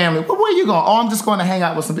friend, your family, well, where are you going? Oh, I'm just going to hang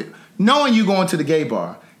out with some people. Knowing you going to the gay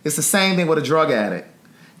bar. It's the same thing with a drug addict.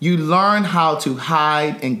 You learn how to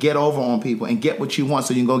hide and get over on people and get what you want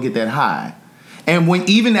so you can go get that high. And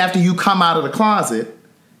even after you come out of the closet,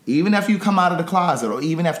 or even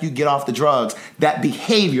after you get off the drugs, that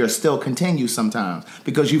behavior still continues sometimes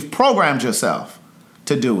because you've programmed yourself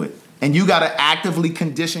to do it. And you got to actively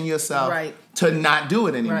condition yourself to not do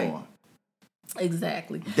it anymore. Right.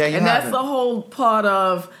 Exactly. And that's the whole part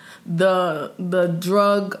of the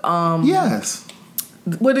drug. Yes.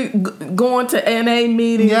 Going to NA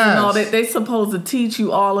meetings and all that. They're supposed to teach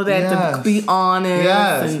you all of that to be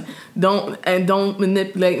honest and don't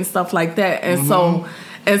manipulate and stuff like that. And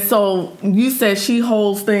so you said she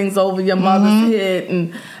holds things over your mother's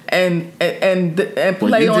head and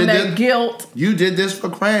play on that guilt. You did this for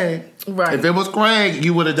Craig. Right. If it was Craig,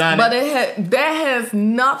 you would have done but it. But that has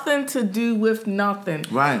nothing to do with nothing.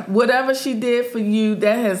 Right. Whatever she did for you,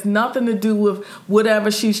 that has nothing to do with whatever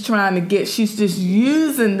she's trying to get. She's just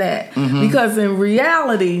using that. Mm-hmm. Because in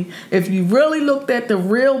reality, if you really looked at the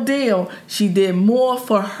real deal, she did more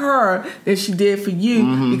for her than she did for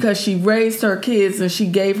you because she raised her kids and she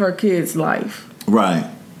gave her kids life. Right.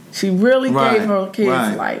 She really gave her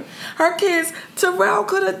kids life. Her kids, Terrell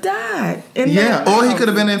could have died. Or he could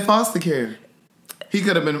have been in foster care. He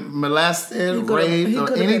could have been molested, raped,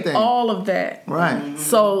 or anything. All of that. Right.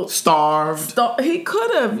 So starved. He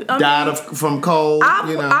could have died from cold.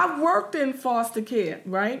 I worked in foster care,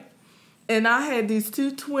 right? And I had these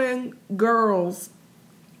two twin girls.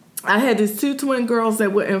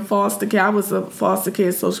 That were in foster care. I was a foster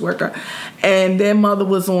care social worker, and their mother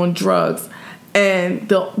was on drugs. And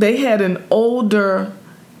they had an older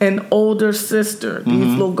sister.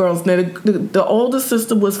 These little girls. Now the older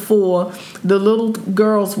sister was 4. The little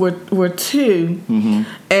girls were 2. Mm-hmm.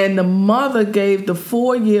 And the mother gave the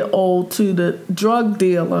 4-year-old to the drug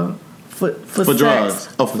dealer for sex. Drugs.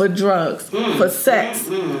 For drugs. For sex.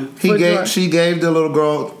 She gave the little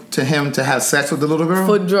girl to him to have sex with the little girl?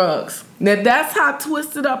 For drugs. Now that's how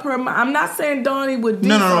twisted up her mind. I'm not saying Donnie would do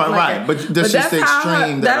something like that. But that's just the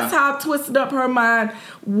extreme. That's how twisted up her mind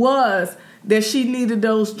was, that she needed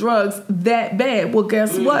those drugs that bad. Well,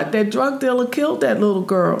 guess what? That drug dealer killed that little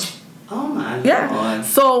girl. Oh my God. Yeah.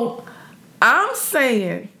 So I'm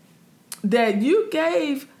saying that you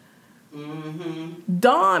gave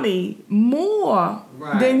Donnie more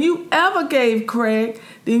than you ever gave Craig,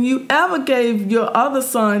 than you ever gave your other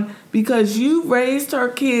son, because you raised her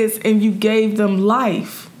kids and you gave them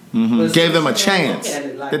life. Mm-hmm. Gave them a chance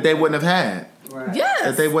that they wouldn't have had. Right. Yes.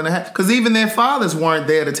 That they wouldn't have had. Because even their fathers weren't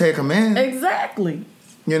there to take them in. Exactly.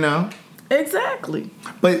 You know? Exactly.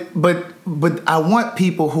 But I want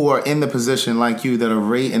people who are in the position like you that are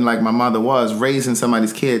raising, like my mother was, raising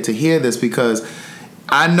somebody's kid, to hear this, because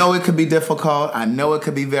I know it could be difficult. I know it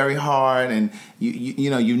could be very hard, and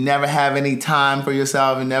you never have any time for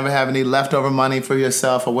yourself, you never have any leftover money for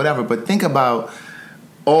yourself or whatever. But think about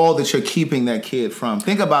all that you're keeping that kid from.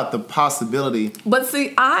 Think about the possibility. But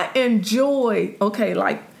see, I enjoy,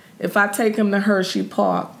 like if I take him to Hershey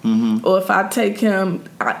Park, or if I take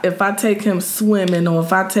him swimming, or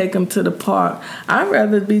if I take him to the park, I'd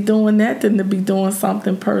rather be doing that than to be doing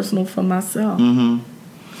something personal for myself. Mm-hmm.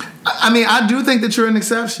 I mean, I do think that you're an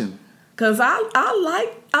exception. Cause I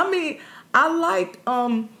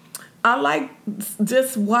like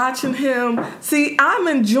just watching him. See, I'm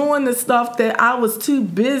enjoying the stuff that I was too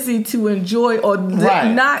busy to enjoy, or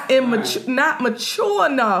not mature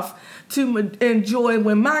enough to enjoy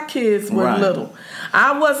when my kids were little.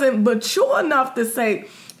 I wasn't mature enough to say,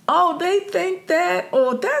 oh, they think that,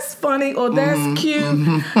 or that's funny, or that's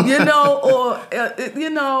cute,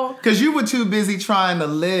 Because you were too busy trying to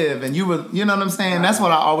live, and you were, you know what I'm saying? Right. That's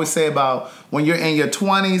what I always say about when you're in your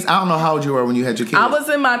 20s. I don't know how old you were when you had your kids. I was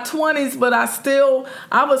in my 20s, but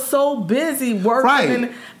I was so busy working.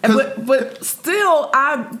 Right. But still,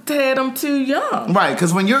 I had them too young. Right,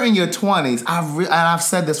 because when you're in your 20s, and I've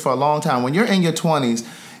said this for a long time, when you're in your 20s,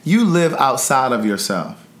 you live outside of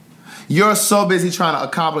yourself. You're so busy trying to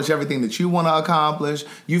accomplish everything that you want to accomplish.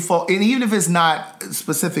 And even if it's not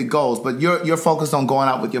specific goals, but you're focused on going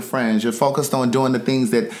out with your friends. You're focused on doing the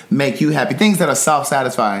things that make you happy, things that are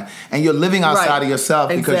self-satisfying. And you're living outside of yourself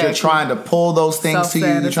because you're trying to pull those things to you.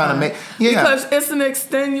 You're trying to make because it's an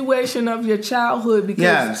extenuation of your childhood.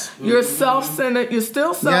 Because you're self-centered. You're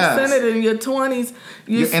still self-centered in your 20s.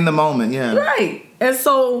 You're in the moment. Yeah. Right. And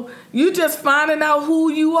so you just finding out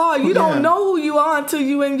who you are. You don't know who you are until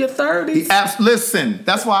you in your 30s. Listen,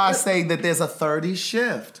 that's why I say that there's a 30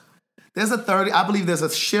 shift. I believe there's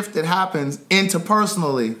a shift that happens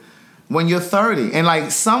interpersonally when you're 30. And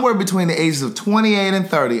like somewhere between the ages of 28 and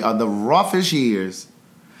 30 are the roughest years.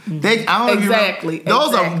 I don't know exactly. If you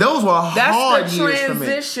remember. Those were hard years for me.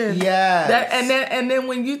 That's the transition. Yes. And then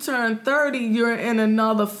when you turn 30, you're in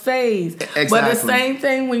another phase. Exactly. But the same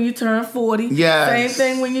thing when you turn 40. Yes. Same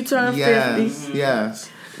thing when you turn 50. Yes.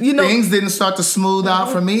 Things didn't start to smooth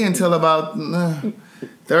out for me until about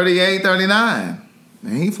 38, 39.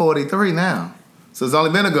 And he's 43 now. So it's only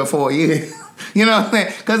been a good 4 years. You know what I'm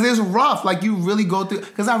saying? Because it's rough. Like you really go through.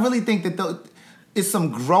 Because I really think that it's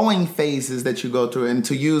some growing phases that you go through. And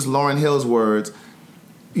to use Lauryn Hill's words,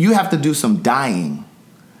 you have to do some dying.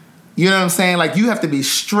 You know what I'm saying? Like you have to be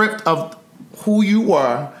stripped of who you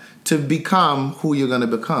were to become who you're going to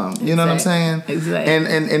become. You know what I'm saying? Exactly.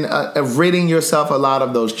 And ridding yourself a lot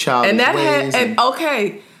of those childish ways.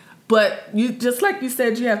 Okay, but you just like you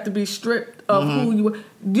said, you have to be stripped of who you were.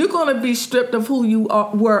 You're going to be stripped of who you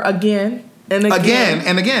were again and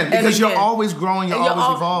again. Because you're always growing, you're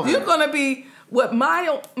always evolving. You're going to be... What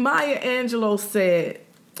Maya Angelou said,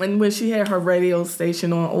 and when she had her radio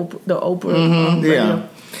station on the Oprah radio,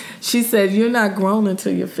 she said, "You're not grown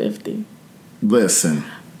until you're 50." Listen,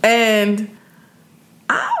 and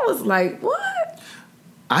I was like, "What?"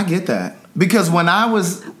 I get that because when I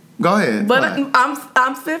was, go ahead, but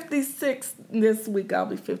I'm 56 this week. I'll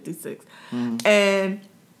be 56, and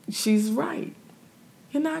she's right.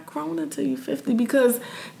 You're not grown until you're 50 because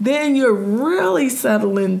then you're really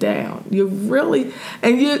settling down. You're really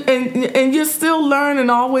and you're still learning,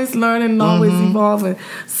 always evolving.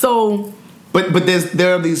 So, but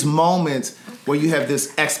there are these moments where you have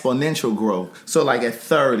this exponential growth. So like at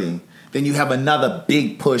 30, then you have another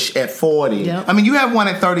big push at 40. Yep. I mean, you have one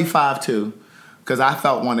at 35 too, because I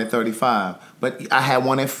felt one at 35, but I had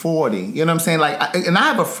one at 40. You know what I'm saying? And I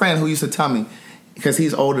have a friend who used to tell me, because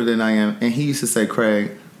he's older than I am, and he used to say,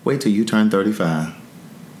 "Craig, wait till you turn 35.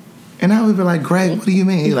 And I would be like, "Greg, what do you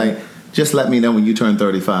mean?" He's like, "Just let me know when you turn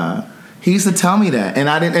 35. He used to tell me that. And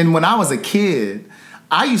I didn't. And when I was a kid,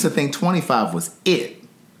 I used to think 25 was it.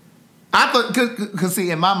 I thought, because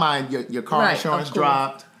see, in my mind, your car insurance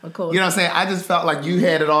dropped. Of course. You know what I'm saying? I just felt like you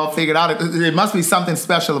had it all figured out. It must be something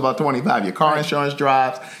special about 25. Your car insurance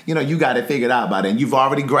drops. You know, you got it figured out by then. You've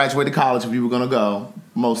already graduated college if you were going to go.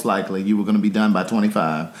 Most likely, you were going to be done by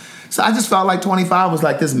 25. So I just felt like 25 was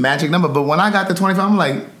like this magic number. But when I got to 25, I'm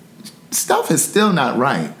like, stuff is still not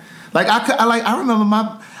right. Like I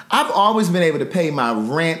remember I've always been able to pay my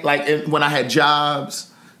rent. Like when I had jobs.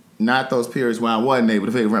 Not those periods when I wasn't able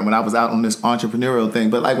to pay rent, when I was out on this entrepreneurial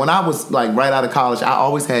thing. But like when I was like right out of college, I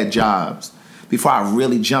always had jobs before I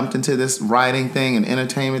really jumped into this writing thing and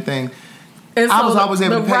entertainment thing. And so I was always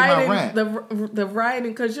able to pay my rent. The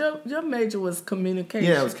writing, because your major was communication.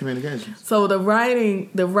 Yeah, it was communication. So the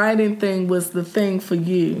writing thing was the thing for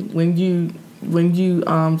you when you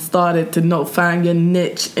started to find your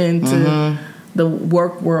niche into the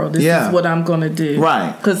work world. This is what I'm gonna do.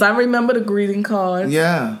 Right. Because I remember the greeting cards.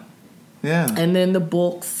 Yeah. Yeah. And then the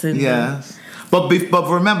books. And But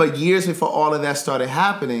remember, years before all of that started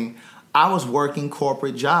happening, I was working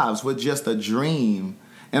corporate jobs with just a dream.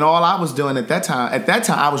 And all I was doing at that time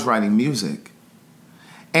I was writing music.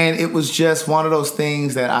 And it was just one of those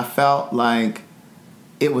things that I felt like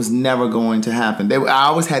it was never going to happen. I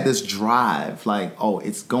always had this drive, like, oh,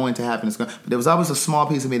 it's going to happen. But there was always a small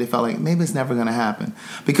piece of me that felt like maybe it's never going to happen.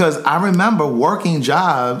 Because I remember working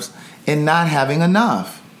jobs and not having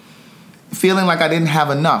enough. Feeling like I didn't have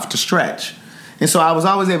enough to stretch. And so I was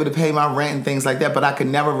always able to pay my rent and things like that, but I could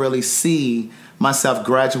never really see myself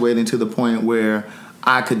graduating to the point where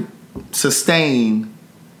I could sustain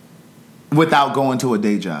without going to a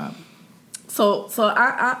day job. So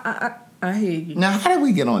I hear you. Now, how did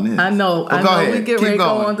we get on this? I know. Go ahead. We get ready to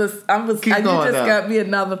go on this. You just got me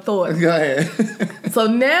another thought. Go ahead. So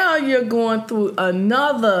now you're going through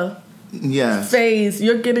another phase.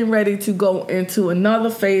 You're getting ready to go into another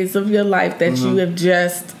phase of your life that you have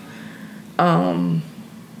just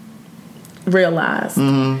realized.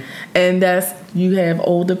 And that's you have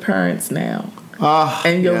older parents now.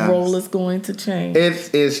 and your yes. role is going to change.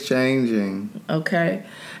 It is changing. Okay,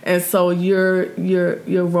 and so your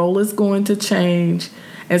role is going to change,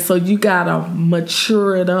 and so you gotta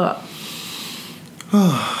mature it up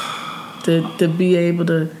to be able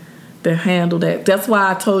to handle that. That's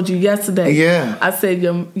why I told you yesterday. Yeah, I said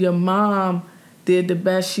your mom did the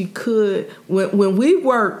best she could when we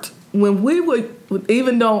worked. When we were,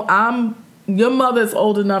 even though your mother's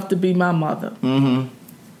old enough to be my mother. Mm-hmm.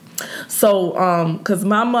 So, because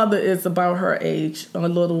my mother is about her age, a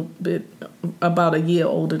little bit, about a year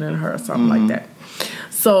older than her, something like that.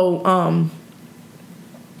 So,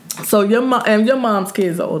 so your mom and your mom's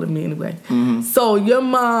kids are older than me anyway. Mm-hmm. So your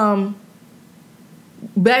mom,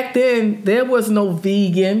 back then, there was no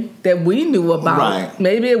vegan that we knew about. Right.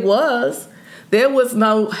 Maybe it was. There was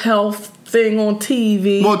no health thing on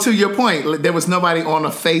TV. Well, to your point, there was nobody on a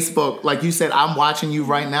Facebook. Like you said, I'm watching you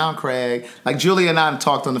right now, Craig. Like Julia and I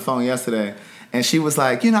talked on the phone yesterday, and she was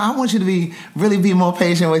like, I want you to really be more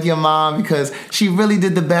patient with your mom because she really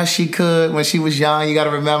did the best she could when she was young. You got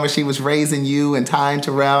to remember she was raising you and Ty and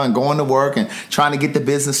Terrell and going to work and trying to get the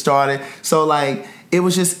business started. So like, it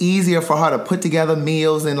was just easier for her to put together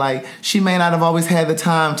meals, and like she may not have always had the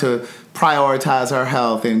time to prioritize her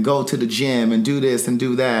health and go to the gym and do this and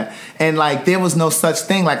do that. And like there was no such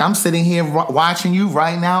thing. Like I'm sitting here watching you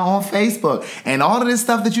right now on Facebook, and all of this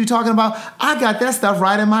stuff that you're talking about, I got that stuff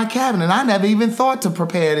right in my cabinet. I never even thought to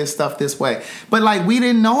prepare this stuff this way. But like we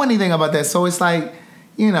didn't know anything about that. So it's like,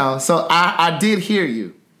 so I did hear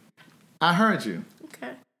you. I heard you.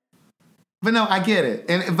 Okay. But no, I get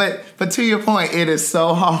it. But to your point, it is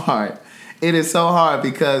so hard. It is so hard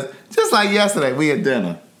because just like yesterday, we had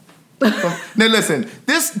dinner. Now listen,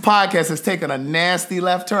 this podcast has taken a nasty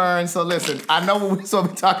left turn. So listen, I know we're supposed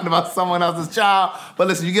to be talking about someone else's child, but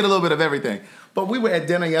listen, you get a little bit of everything. But we were at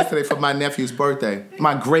dinner yesterday for my nephew's birthday.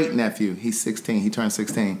 My great nephew, he's 16. He turned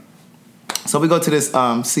 16. So we go to this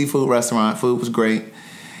seafood restaurant. Food was great.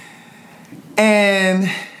 And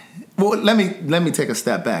well, let me take a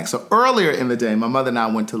step back. So earlier in the day, my mother and I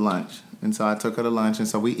went to lunch. And so I took her to lunch, and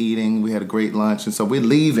so we eating. We had a great lunch, and so we're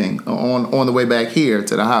leaving on the way back here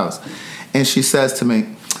to the house. And she says to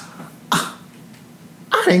me,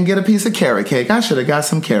 I didn't get a piece of carrot cake. I should have got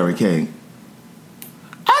some carrot cake.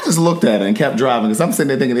 I just looked at her and kept driving because I'm sitting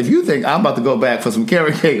there thinking, if you think I'm about to go back for some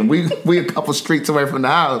carrot cake, and we a couple streets away from the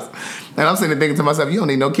house, and I'm sitting there thinking to myself, you don't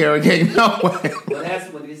need no carrot cake, no way. Well,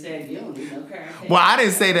 that's what he said. You don't need no carrot cake. Well, I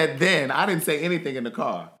didn't say that then. I didn't say anything in the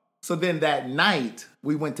car. So then that night,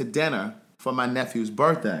 we went to dinner for my nephew's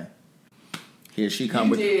birthday. Here she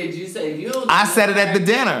come with. You said you don't. I said it at the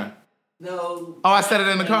dinner. No. Oh, I said it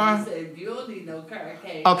in the car? You said you don't need no carrot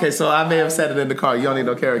cake. Okay, so I may have said it in the car. You don't need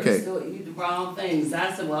no carrot cake. You still eat the wrong things.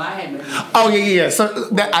 I said, well, I haven't. Oh, yeah. So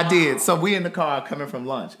that I did. So we in the car coming from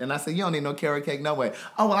lunch, and I said, you don't need no carrot cake, no way.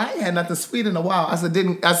 Oh, well, I ain't had nothing sweet in a while. I said,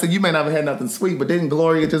 you may not have had nothing sweet, but didn't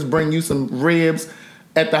Gloria just bring you some ribs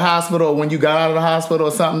at the hospital or when you got out of the hospital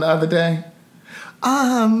or something the other day?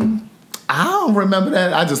 I don't remember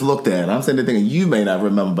that. I just looked at it. I'm sitting there thinking, you may not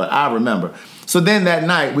remember, but I remember. So then that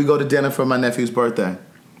night, we go to dinner for my nephew's birthday.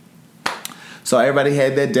 So everybody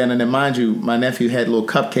had their dinner. And mind you, my nephew had little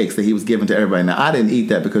cupcakes that he was giving to everybody. Now, I didn't eat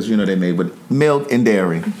that because, they made with milk and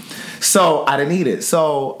dairy. So I didn't eat it.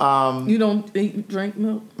 So you don't drink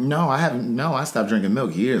milk? No, I haven't. No, I stopped drinking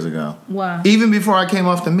milk years ago. Why? Even before I came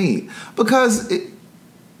off the meat. Because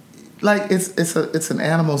it's an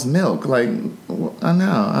animal's milk. Like, I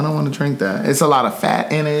know, I don't want to drink that. It's a lot of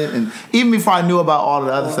fat in it, and even before I knew about all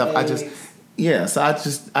the other stuff, I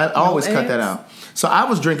always cut that out. So I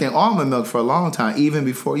was drinking almond milk for a long time, even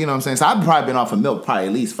before, you know what I'm saying? So I've probably been off of milk probably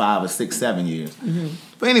at least 5 or 6, 7 years. Mm-hmm.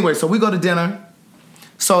 But anyway, so we go to dinner.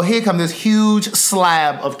 So here comes this huge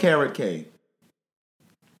slab of carrot cake.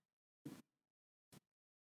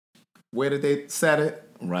 Where did they set it?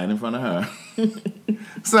 Right in front of her.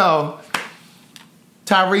 So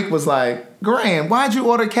Tyreek was like, Gran, why'd you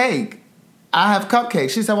order cake? I have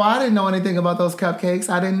cupcakes. She said, well, I didn't know anything about those cupcakes.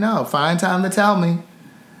 I didn't know. Find time to tell me.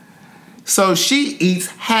 So she eats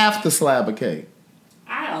half the slab of cake.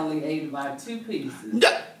 I only ate about 2 pieces.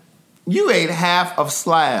 Yeah. You ate half of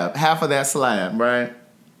that slab, right?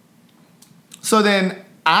 So then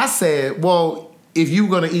I said, well, if you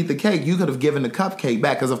were going to eat the cake, you could have given the cupcake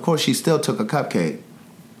back, because of course she still took a cupcake.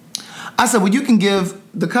 I said, well, you can give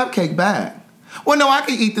the cupcake back. Well, no, I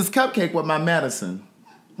can eat this cupcake with my medicine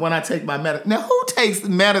when I take my medicine. Now, who takes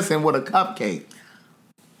medicine with a cupcake?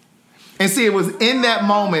 And see, it was in that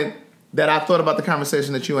moment that I thought about the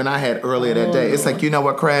conversation that you and I had earlier that day. It's like, you know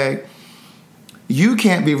what, Craig? You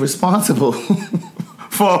can't be responsible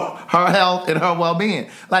for her health and her well-being.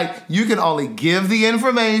 Like, you can only give the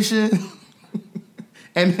information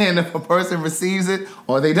And then if a person receives it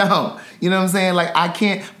or they don't, you know what I'm saying? Like I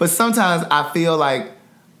can't, but sometimes I feel like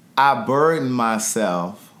I burden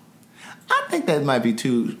myself. I think that might be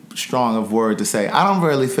too strong of word to say. I don't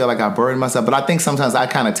really feel like I burden myself, but I think sometimes I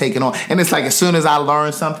kind of take it on. And it's like as soon as I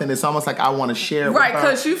learn something, it's almost like I want to share it with her. Right,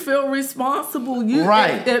 because you feel responsible.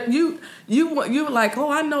 Right. If you like,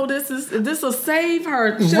 oh, I know this will save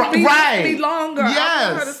her. She'll Right. be longer. Yes.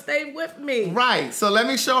 I want her to stay with me. Right. So let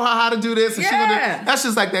me show her how to do this. And Yeah. that's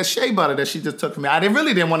just like that shea butter that she just took from me. I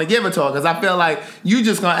really didn't want to give it to her because I feel like you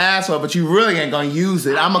just going to ask her, but you really ain't going to use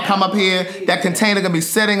it. I'm going to come up here. That container going to be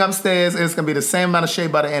sitting upstairs and it's going to be the same amount of shea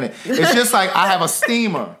butter in it. It's just like I have a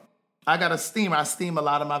steamer. I got a steamer. I steam a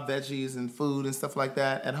lot of my veggies and food and stuff like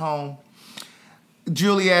that at home.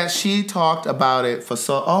 Juliet, she talked about it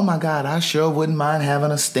oh my God, I sure wouldn't mind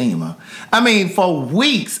having a steamer. I mean, for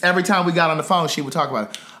weeks, every time we got on the phone, she would talk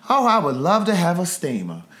about it. Oh, I would love to have a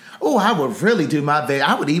steamer. Oh, I would really do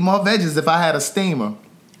I would eat more veggies if I had a steamer.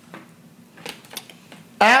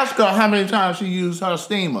 Ask her how many times she used her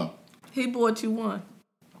steamer. He bought you one.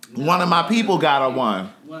 One of my people got her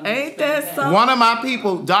one. Ain't that something? One of my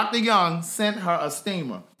people, Dr. Young, sent her a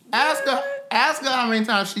steamer. Ask her how many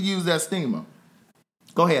times she used that steamer.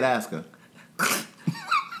 Go ahead, ask her.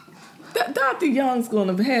 Dr. Young's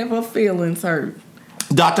gonna have her feelings hurt.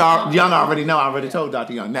 Dr. Young already know. I already told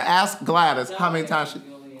Dr. Young. Now ask Gladys how many times she...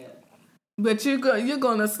 But you're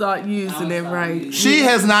gonna start using it, right? She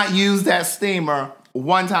has not used that steamer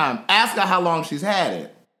one time. Ask her how long she's had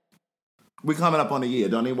it. We're coming up on a year.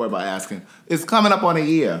 Don't even worry about asking. It's coming up on a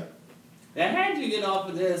year. Now, how'd you get off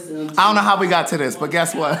of this? I don't know how we got to this, but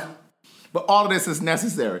guess what? But all of this is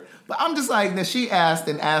necessary. But I'm just like, that she asked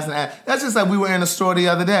and asked and asked. That's just like we were in the store the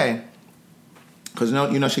other day. Because,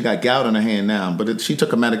 you know, she got gout in her hand now. But she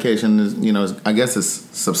took a medication, you know, I guess it's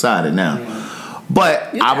subsided now. Yeah.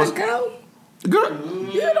 But you I was... gout? Girl.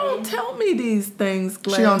 You don't tell me these things,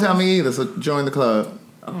 Gladys. She don't tell me either, so join the club.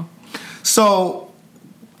 Oh. So,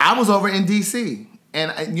 I was over in D.C.,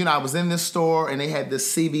 and, you know, I was in this store, and they had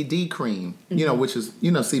this CBD cream, you know, which is,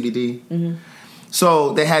 you know, CBD. Mm-hmm.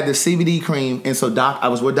 So they had this CBD cream, and so I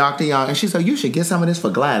was with Dr. Young, and she said, you should get some of this for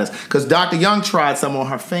Gladys. Because Dr. Young tried some on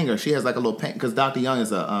her finger. She has like a little pain, because Dr. Young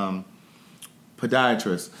is a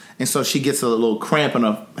podiatrist. And so she gets a little cramp in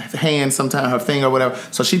her hand, sometimes her finger or whatever.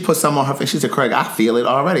 So she put some on her finger. She said, Craig, I feel it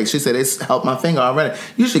already. She said, it's helped my finger already.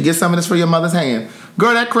 You should get some of this for your mother's hand.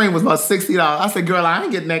 Girl, that cream was about $60. I said, girl, I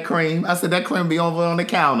ain't getting that cream. I said, that cream be over on the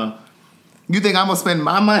counter. You think I'm going to spend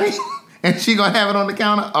my money and she going to have it on the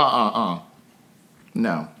counter?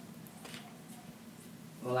 No.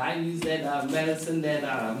 Well, I use that medicine that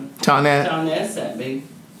Tonette sent me.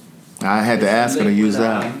 I had to ask her to use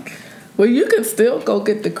that. Well, you can still go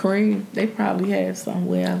get the cream. They probably have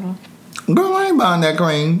somewhere. Girl, I ain't buying that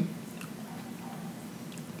cream.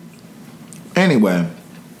 Anyway.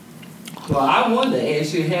 Well, I wanted to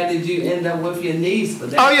ask you, how did you end up with your niece?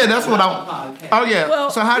 But oh, yeah, that's what Oh, yeah.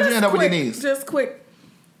 Well, so how did you end up with your niece? Just quick.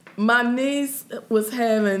 My niece was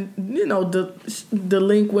having, you know,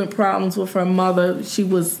 delinquent problems with her mother. She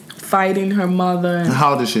was fighting her mother. And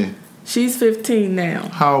how old is she? She's 15 now.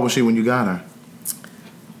 How old was she when you got her?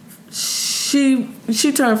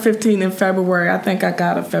 She turned 15 in February. I think I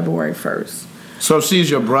got her February 1st. So she's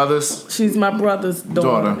your brother's? She's my brother's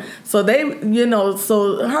daughter. So they, you know,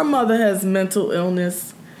 so her mother has mental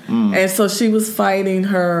illness. And so she was fighting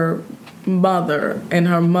her mother,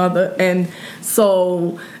 and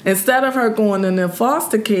so instead of her going into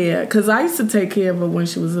foster care, because I used to take care of her when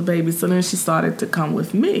she was a baby, so then she started to come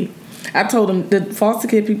with me. I told them, the foster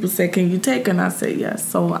care people said, can you take her? And I said yes.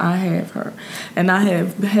 So I have her, and I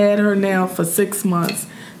have had her now for 6 months,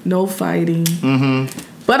 no fighting.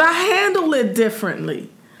 But I handle it differently.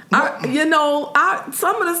 Some of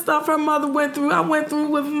the stuff her mother went through, I went through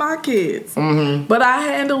with my kids. But I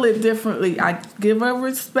handle it differently. I give her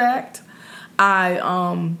respect.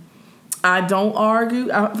 I don't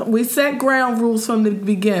argue. We set ground rules from the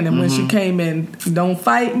beginning when she came in. Don't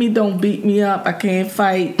fight me. Don't beat me up. I can't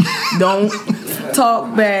fight. Don't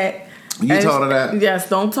talk back. You told her that? Yes,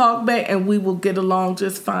 don't talk back, and we will get along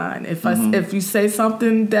just fine. If I say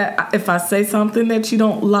something that you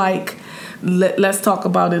don't like, let's talk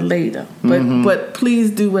about it later. But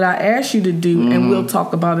please do what I asked you to do, and we'll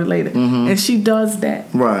talk about it later. And she does that.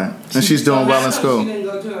 Right, and she's doing well in school. She didn't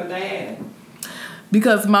go to her dad.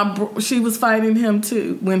 Because she was fighting him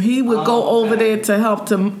too. When he would go over there to help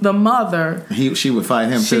the mother, she would fight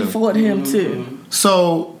him too. She fought him too.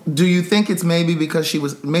 So, do you think it's maybe because she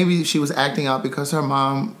was acting out because her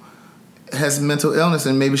mom has mental illness,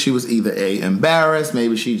 and maybe she was either embarrassed,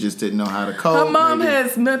 maybe she just didn't know how to cope. Her mom maybe.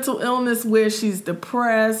 has mental illness where she's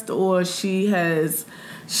depressed, or she's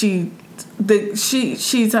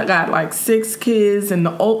got like 6 kids, and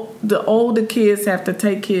the older kids have to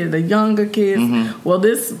take care of the younger kids. Mm-hmm. Well,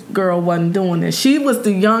 this girl wasn't doing it. She was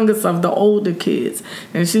the youngest of the older kids,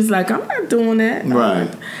 and she's like, I'm not doing that. Right.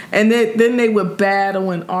 And then they would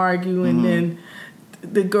battle and argue, and then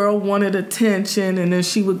the girl wanted attention, and then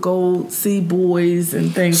she would go see boys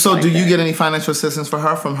and things like that. So do you get any financial assistance for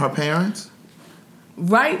her from her parents?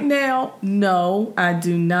 Right now, no, I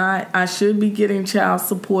do not. I should be getting child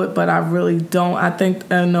support, but I really don't. I think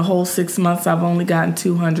in the whole 6 months, I've only gotten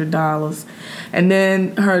 $200. And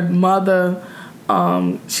then her mother,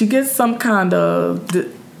 she gets some kind of...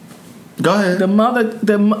 Go ahead. The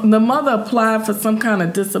mother applied for some kind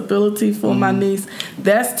of disability for my niece.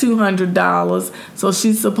 That's $200, so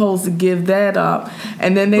she's supposed to give that up.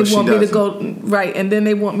 And then they want me to go And then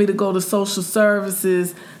they want me to go to social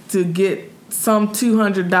services to get some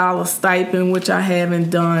 $200 stipend, which I haven't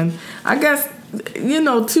done. I guess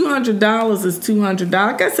 $200 is $200.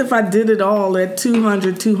 I guess if I did it all at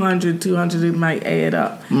 $200, it might add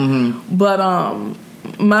up. Mm-hmm. But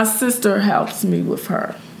my sister helps me with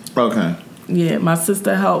her. Okay. Yeah, my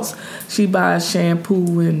sister helps. She buys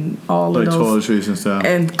shampoo and all of those toiletries and stuff,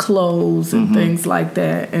 and clothes and things like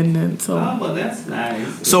that. And then well, that's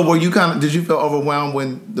nice. So did you feel overwhelmed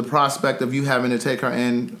when the prospect of you having to take her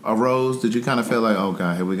in arose? Did you kind of feel like, oh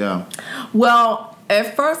God, here we go? Well,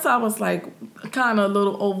 at first I was like kind of a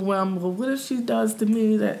little overwhelmed. Well, what if she does to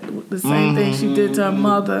me the same thing she did to her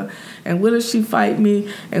mother? And what if she fight me?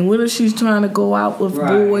 And what if she's trying to go out with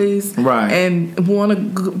boys and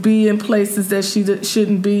want to be in places that she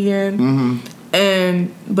shouldn't be in?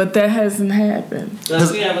 Mm-hmm. But that hasn't happened.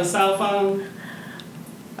 Does she have a cell phone?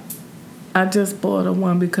 I just bought her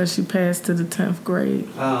one because she passed to the 10th grade.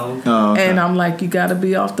 Oh, okay. And I'm like, you got to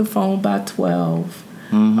be off the phone by 12.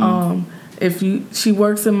 Mm-hmm. She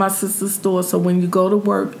works in my sister's store, so when you go to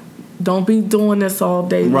work, don't be doing this all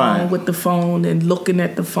day long with the phone and looking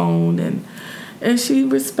at the phone, and she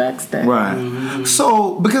respects that. Right. Mm-hmm.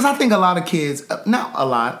 So, because I think a lot of kids, not a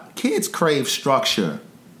lot, kids crave structure.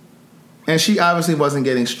 And she obviously wasn't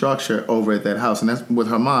getting structure over at that house, and that's with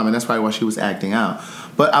her mom, and that's probably why she was acting out.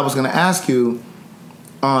 But I was going to ask you,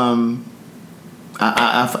 I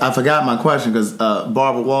forgot my question because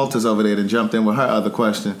Barbara Walters over there jumped in with her other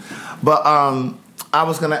question. But I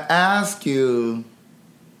was going to ask you,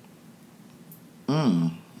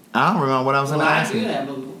 I don't remember what I was going to ask you. I do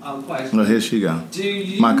have a question. Well, here she go. Do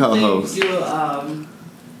you my co-host.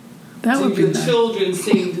 think your children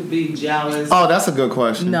seem to be jealous? Oh, that's a good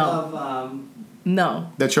question. No.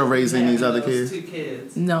 No. That you're raising these other kids? 2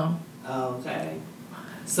 kids? No. Okay.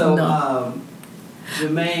 So,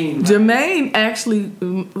 Jermaine. Jermaine, actually,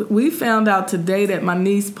 we found out today that my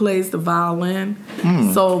niece plays the violin.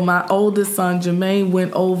 So my oldest son, Jermaine,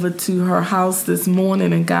 went over to her house this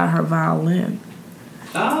morning and got her violin.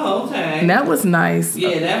 Oh, okay. And that was nice.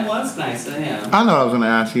 Yeah, that was nice of him. I know I was going to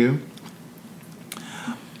ask you.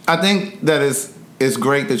 I think that it's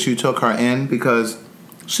great that you took her in because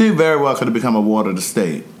she very well could have become a ward of the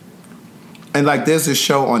state. And like there's this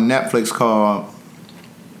show on Netflix called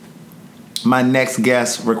My Next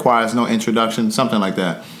Guest Requires No Introduction, something like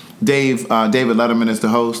that. David Letterman is the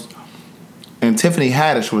host, and Tiffany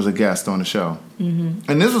Haddish was a guest on the show.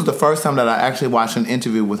 Mm-hmm. And this was the first time that I actually watched an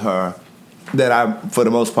interview with her that I, for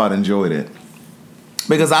the most part, enjoyed it.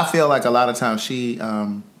 Because I feel like a lot of times she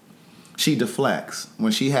deflects.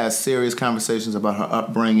 When she has serious conversations about her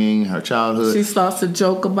upbringing, her childhood, she starts to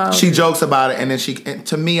joke about it. She jokes about it, and then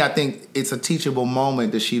to me, I think it's a teachable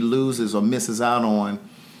moment that she loses or misses out on.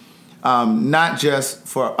 Not just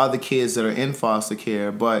for other kids that are in foster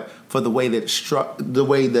care, but for the way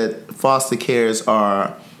that foster cares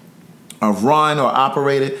are run or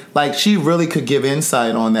operated. Like she really could give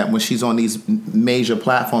insight on that when she's on these major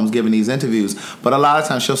platforms giving these interviews. But a lot of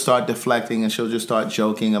times she'll start deflecting and she'll just start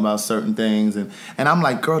joking about certain things. And I'm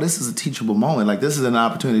like, girl, this is a teachable moment. Like this is an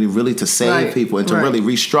opportunity really to save people and to really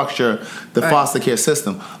restructure the foster care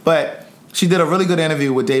system. But she did a really good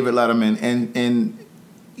interview with David Letterman, and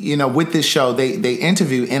you know, with this show, they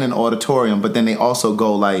interview in an auditorium, but then they also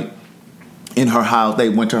go like in her house. They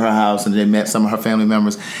went to her house and they met some of her family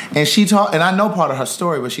members. And and I know part of her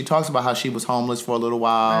story, but she talks about how she was homeless for a little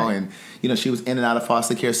while, and you know, she was in and out of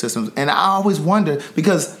foster care systems. And I always wonder,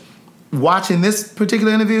 because watching this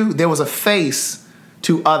particular interview, there was a face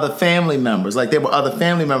to other family members. Like there were other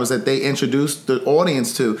family members that they introduced the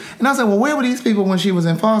audience to. And I was like, well, where were these people when she was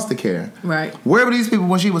in foster care? Right. Where were these people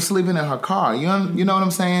when she was sleeping in her car? You know what I'm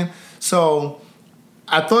saying? So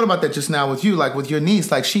I thought about that just now with you, like with your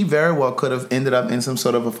niece. Like she very well could have ended up in some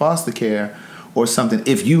sort of a foster care or something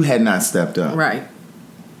if you had not stepped up. Right.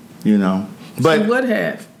 You know, but she would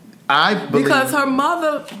have. I believe Because her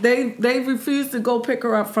mother, they refused to go pick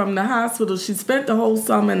her up from the hospital. She spent the whole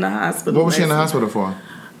summer in the hospital. What was she in the hospital for?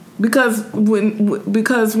 Because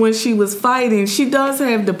when she was fighting, she does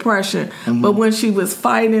have depression. Mm-hmm. But when she was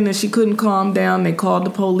fighting and she couldn't calm down, they called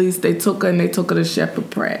the police. They took her to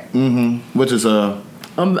Shepherd Pratt, Which is a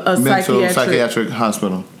mental psychiatric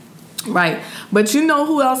hospital. Right. But you know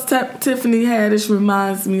who else Tiffany Haddish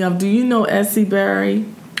reminds me of? Do you know Essie Berry?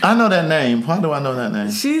 I know that name. Why do I know that name?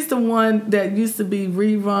 She's the one that used to be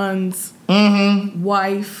Rerun's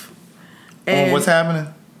wife. And What's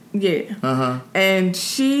happening? Yeah. And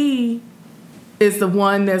she is the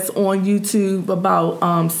one that's on YouTube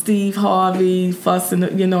about Steve Harvey fussing,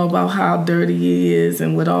 about how dirty he is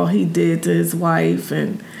and what all he did to his wife.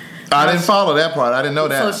 And I didn't follow that part. I didn't know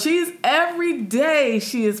that. So every day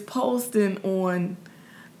she is posting on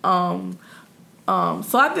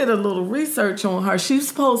so I did a little research on her.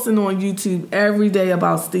 She's posting on YouTube every day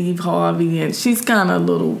about Steve Harvey, and she's kind of a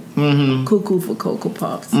little cuckoo for Cocoa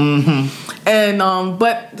Puffs. And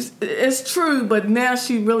but it's true. But now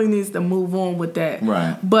she really needs to move on with that.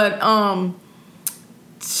 Right. But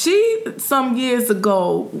she some years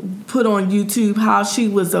ago put on YouTube how she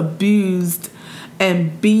was abused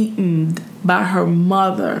and beaten by her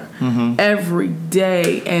mother every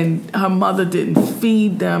day, and her mother didn't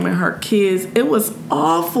feed them and her kids. It was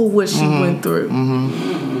awful what she went through.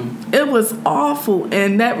 It was awful,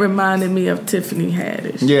 and that reminded me of Tiffany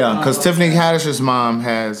Haddish. Yeah, because Tiffany Haddish's mom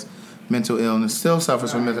has mental illness, still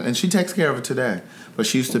suffers from mental, and she takes care of it today. But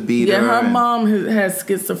she used to beat her. Yeah, her mom has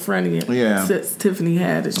schizophrenia. Yeah, Tiffany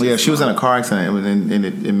Haddish. Yeah, she was in a car accident, and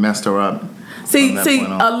it messed her up. See,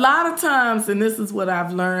 a lot of times, and this is what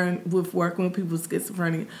I've learned with working with people with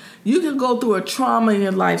schizophrenia, you can go through a trauma in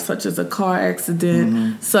your life, such as a car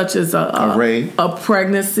accident, such as a rape, a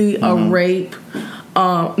pregnancy, a rape,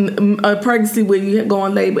 a pregnancy where you go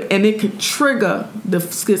in labor, and it can trigger the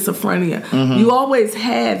schizophrenia. You always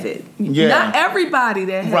have it. Yeah. Not everybody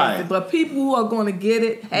that has Right. it, but people who are going to get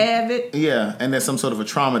it have it. Yeah, and there's some sort of a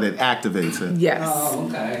trauma that activates it. Yes. Oh,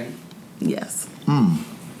 okay. Yes.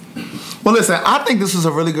 Well, listen, I think this was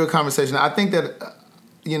a really good conversation. I think that,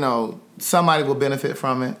 somebody will benefit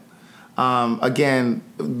from it. Again,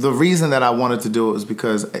 the reason that I wanted to do it was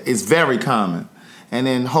because it's very common. And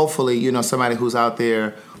then hopefully, somebody who's out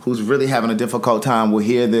there who's really having a difficult time will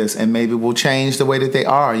hear this and maybe will change the way that they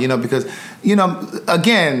are, because,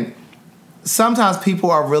 again, sometimes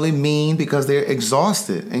people are really mean because they're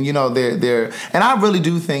exhausted. And, and I really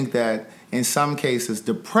do think that in some cases,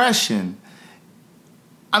 depression...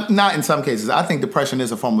 Not in some cases. I think depression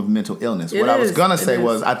is a form of mental illness. What I was going to say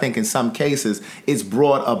was I think in some cases it's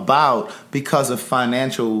brought about because of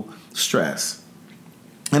financial stress.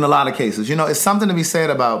 In a lot of cases. It's something to be said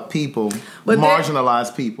about people,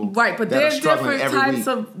 marginalized people. Right, but there's different types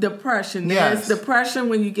of depression. There's depression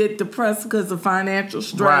when you get depressed because of financial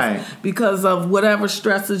stress, because of whatever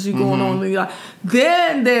stresses you're going on in your life.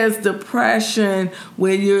 Then there's depression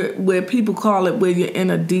where people call it where you're in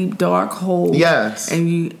a deep dark hole. Yes. And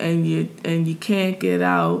you can't get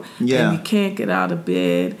out. Yeah. And you can't get out of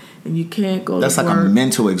bed. And you can't go That's to work. That's like a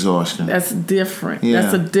mental exhaustion. That's different. Yeah.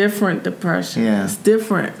 That's a different depression. Yeah. It's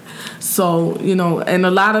different. So, and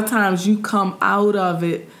a lot of times you come out of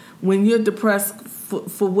it when you're depressed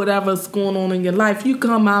for whatever's going on in your life, you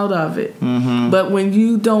come out of it. But when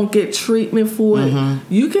you don't get treatment for it,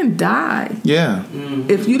 you can die. Yeah.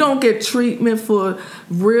 If you don't get treatment for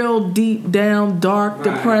real deep down dark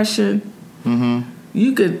depression,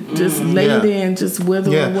 you could just lay there and just wither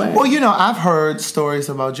away. Well, I've heard stories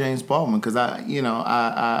about James Baldwin because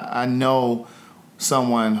I know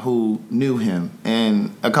someone who knew him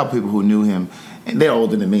and a couple people who knew him. And they're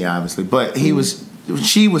older than me, obviously, but she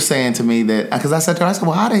was saying to me that, because I said to her,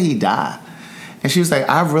 well, how did he die? And she was like,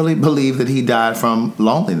 I really believe that he died from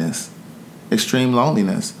loneliness, extreme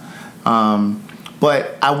loneliness.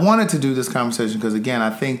 But I wanted to do this conversation because, again,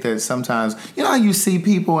 I think that sometimes, how you see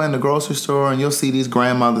people in the grocery store and you'll see these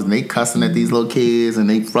grandmothers and they cussing at these little kids and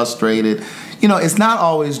they frustrated. It's not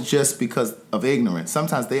always just because of ignorance.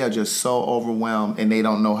 Sometimes they are just so overwhelmed and they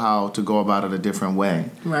don't know how to go about it a different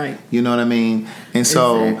way. Right. You know what I mean? And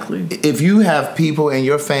so if you have people in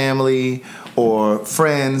your family or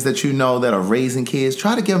friends that that are raising kids,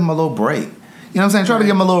 try to give them a little break. You know what I'm saying? Try to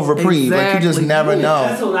give them a little reprieve. Like, you just never know.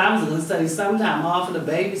 That's what I was going to say. Sometime offer the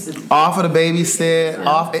babysit.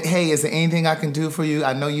 Hey, is there anything I can do for you?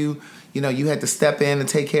 I know you had to step in and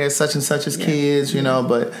take care of such and such's kids,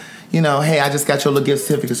 but, hey, I just got your little gift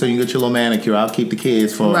certificate so you can get your little manicure. I'll keep the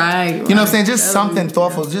kids for right. You know what I'm saying? Just something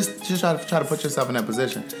thoughtful. Just try to put yourself in that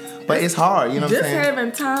position. But it's hard, you know what I'm saying? Just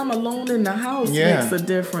having time alone in the house makes a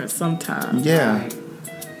difference sometimes. Yeah. Right.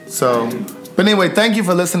 So, but anyway, thank you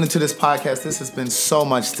for listening to this podcast. This has been so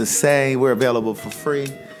much to say. We're available for free.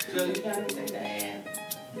 Joe, you got anything to add?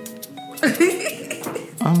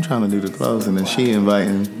 I'm trying to do the closing, and she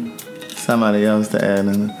inviting somebody else to add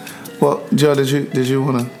in. Well, Joe, did you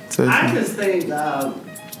want to say something? I just think,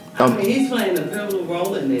 he's playing a pivotal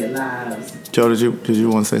role in their lives. Joe, did you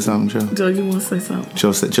want to say something, Joe? Joe, you want to say something?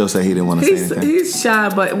 Joe said he didn't want to say anything. He's shy,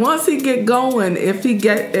 but once he get going, if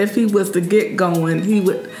he was to get going, he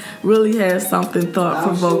would really have something thought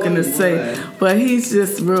provoking to say. But he's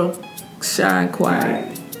just real shy and quiet.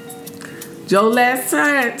 Right. Joe, last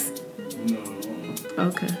chance. No.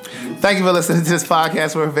 Okay. Thank you for listening to this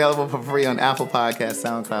podcast. We're available for free on Apple Podcasts,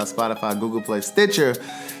 SoundCloud, Spotify, Google Play, Stitcher,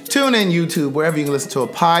 TuneIn, YouTube, wherever you can listen to a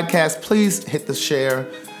podcast. Please hit the share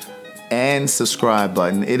and subscribe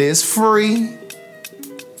button. It is free.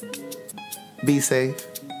 Be safe.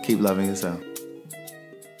 Keep loving yourself.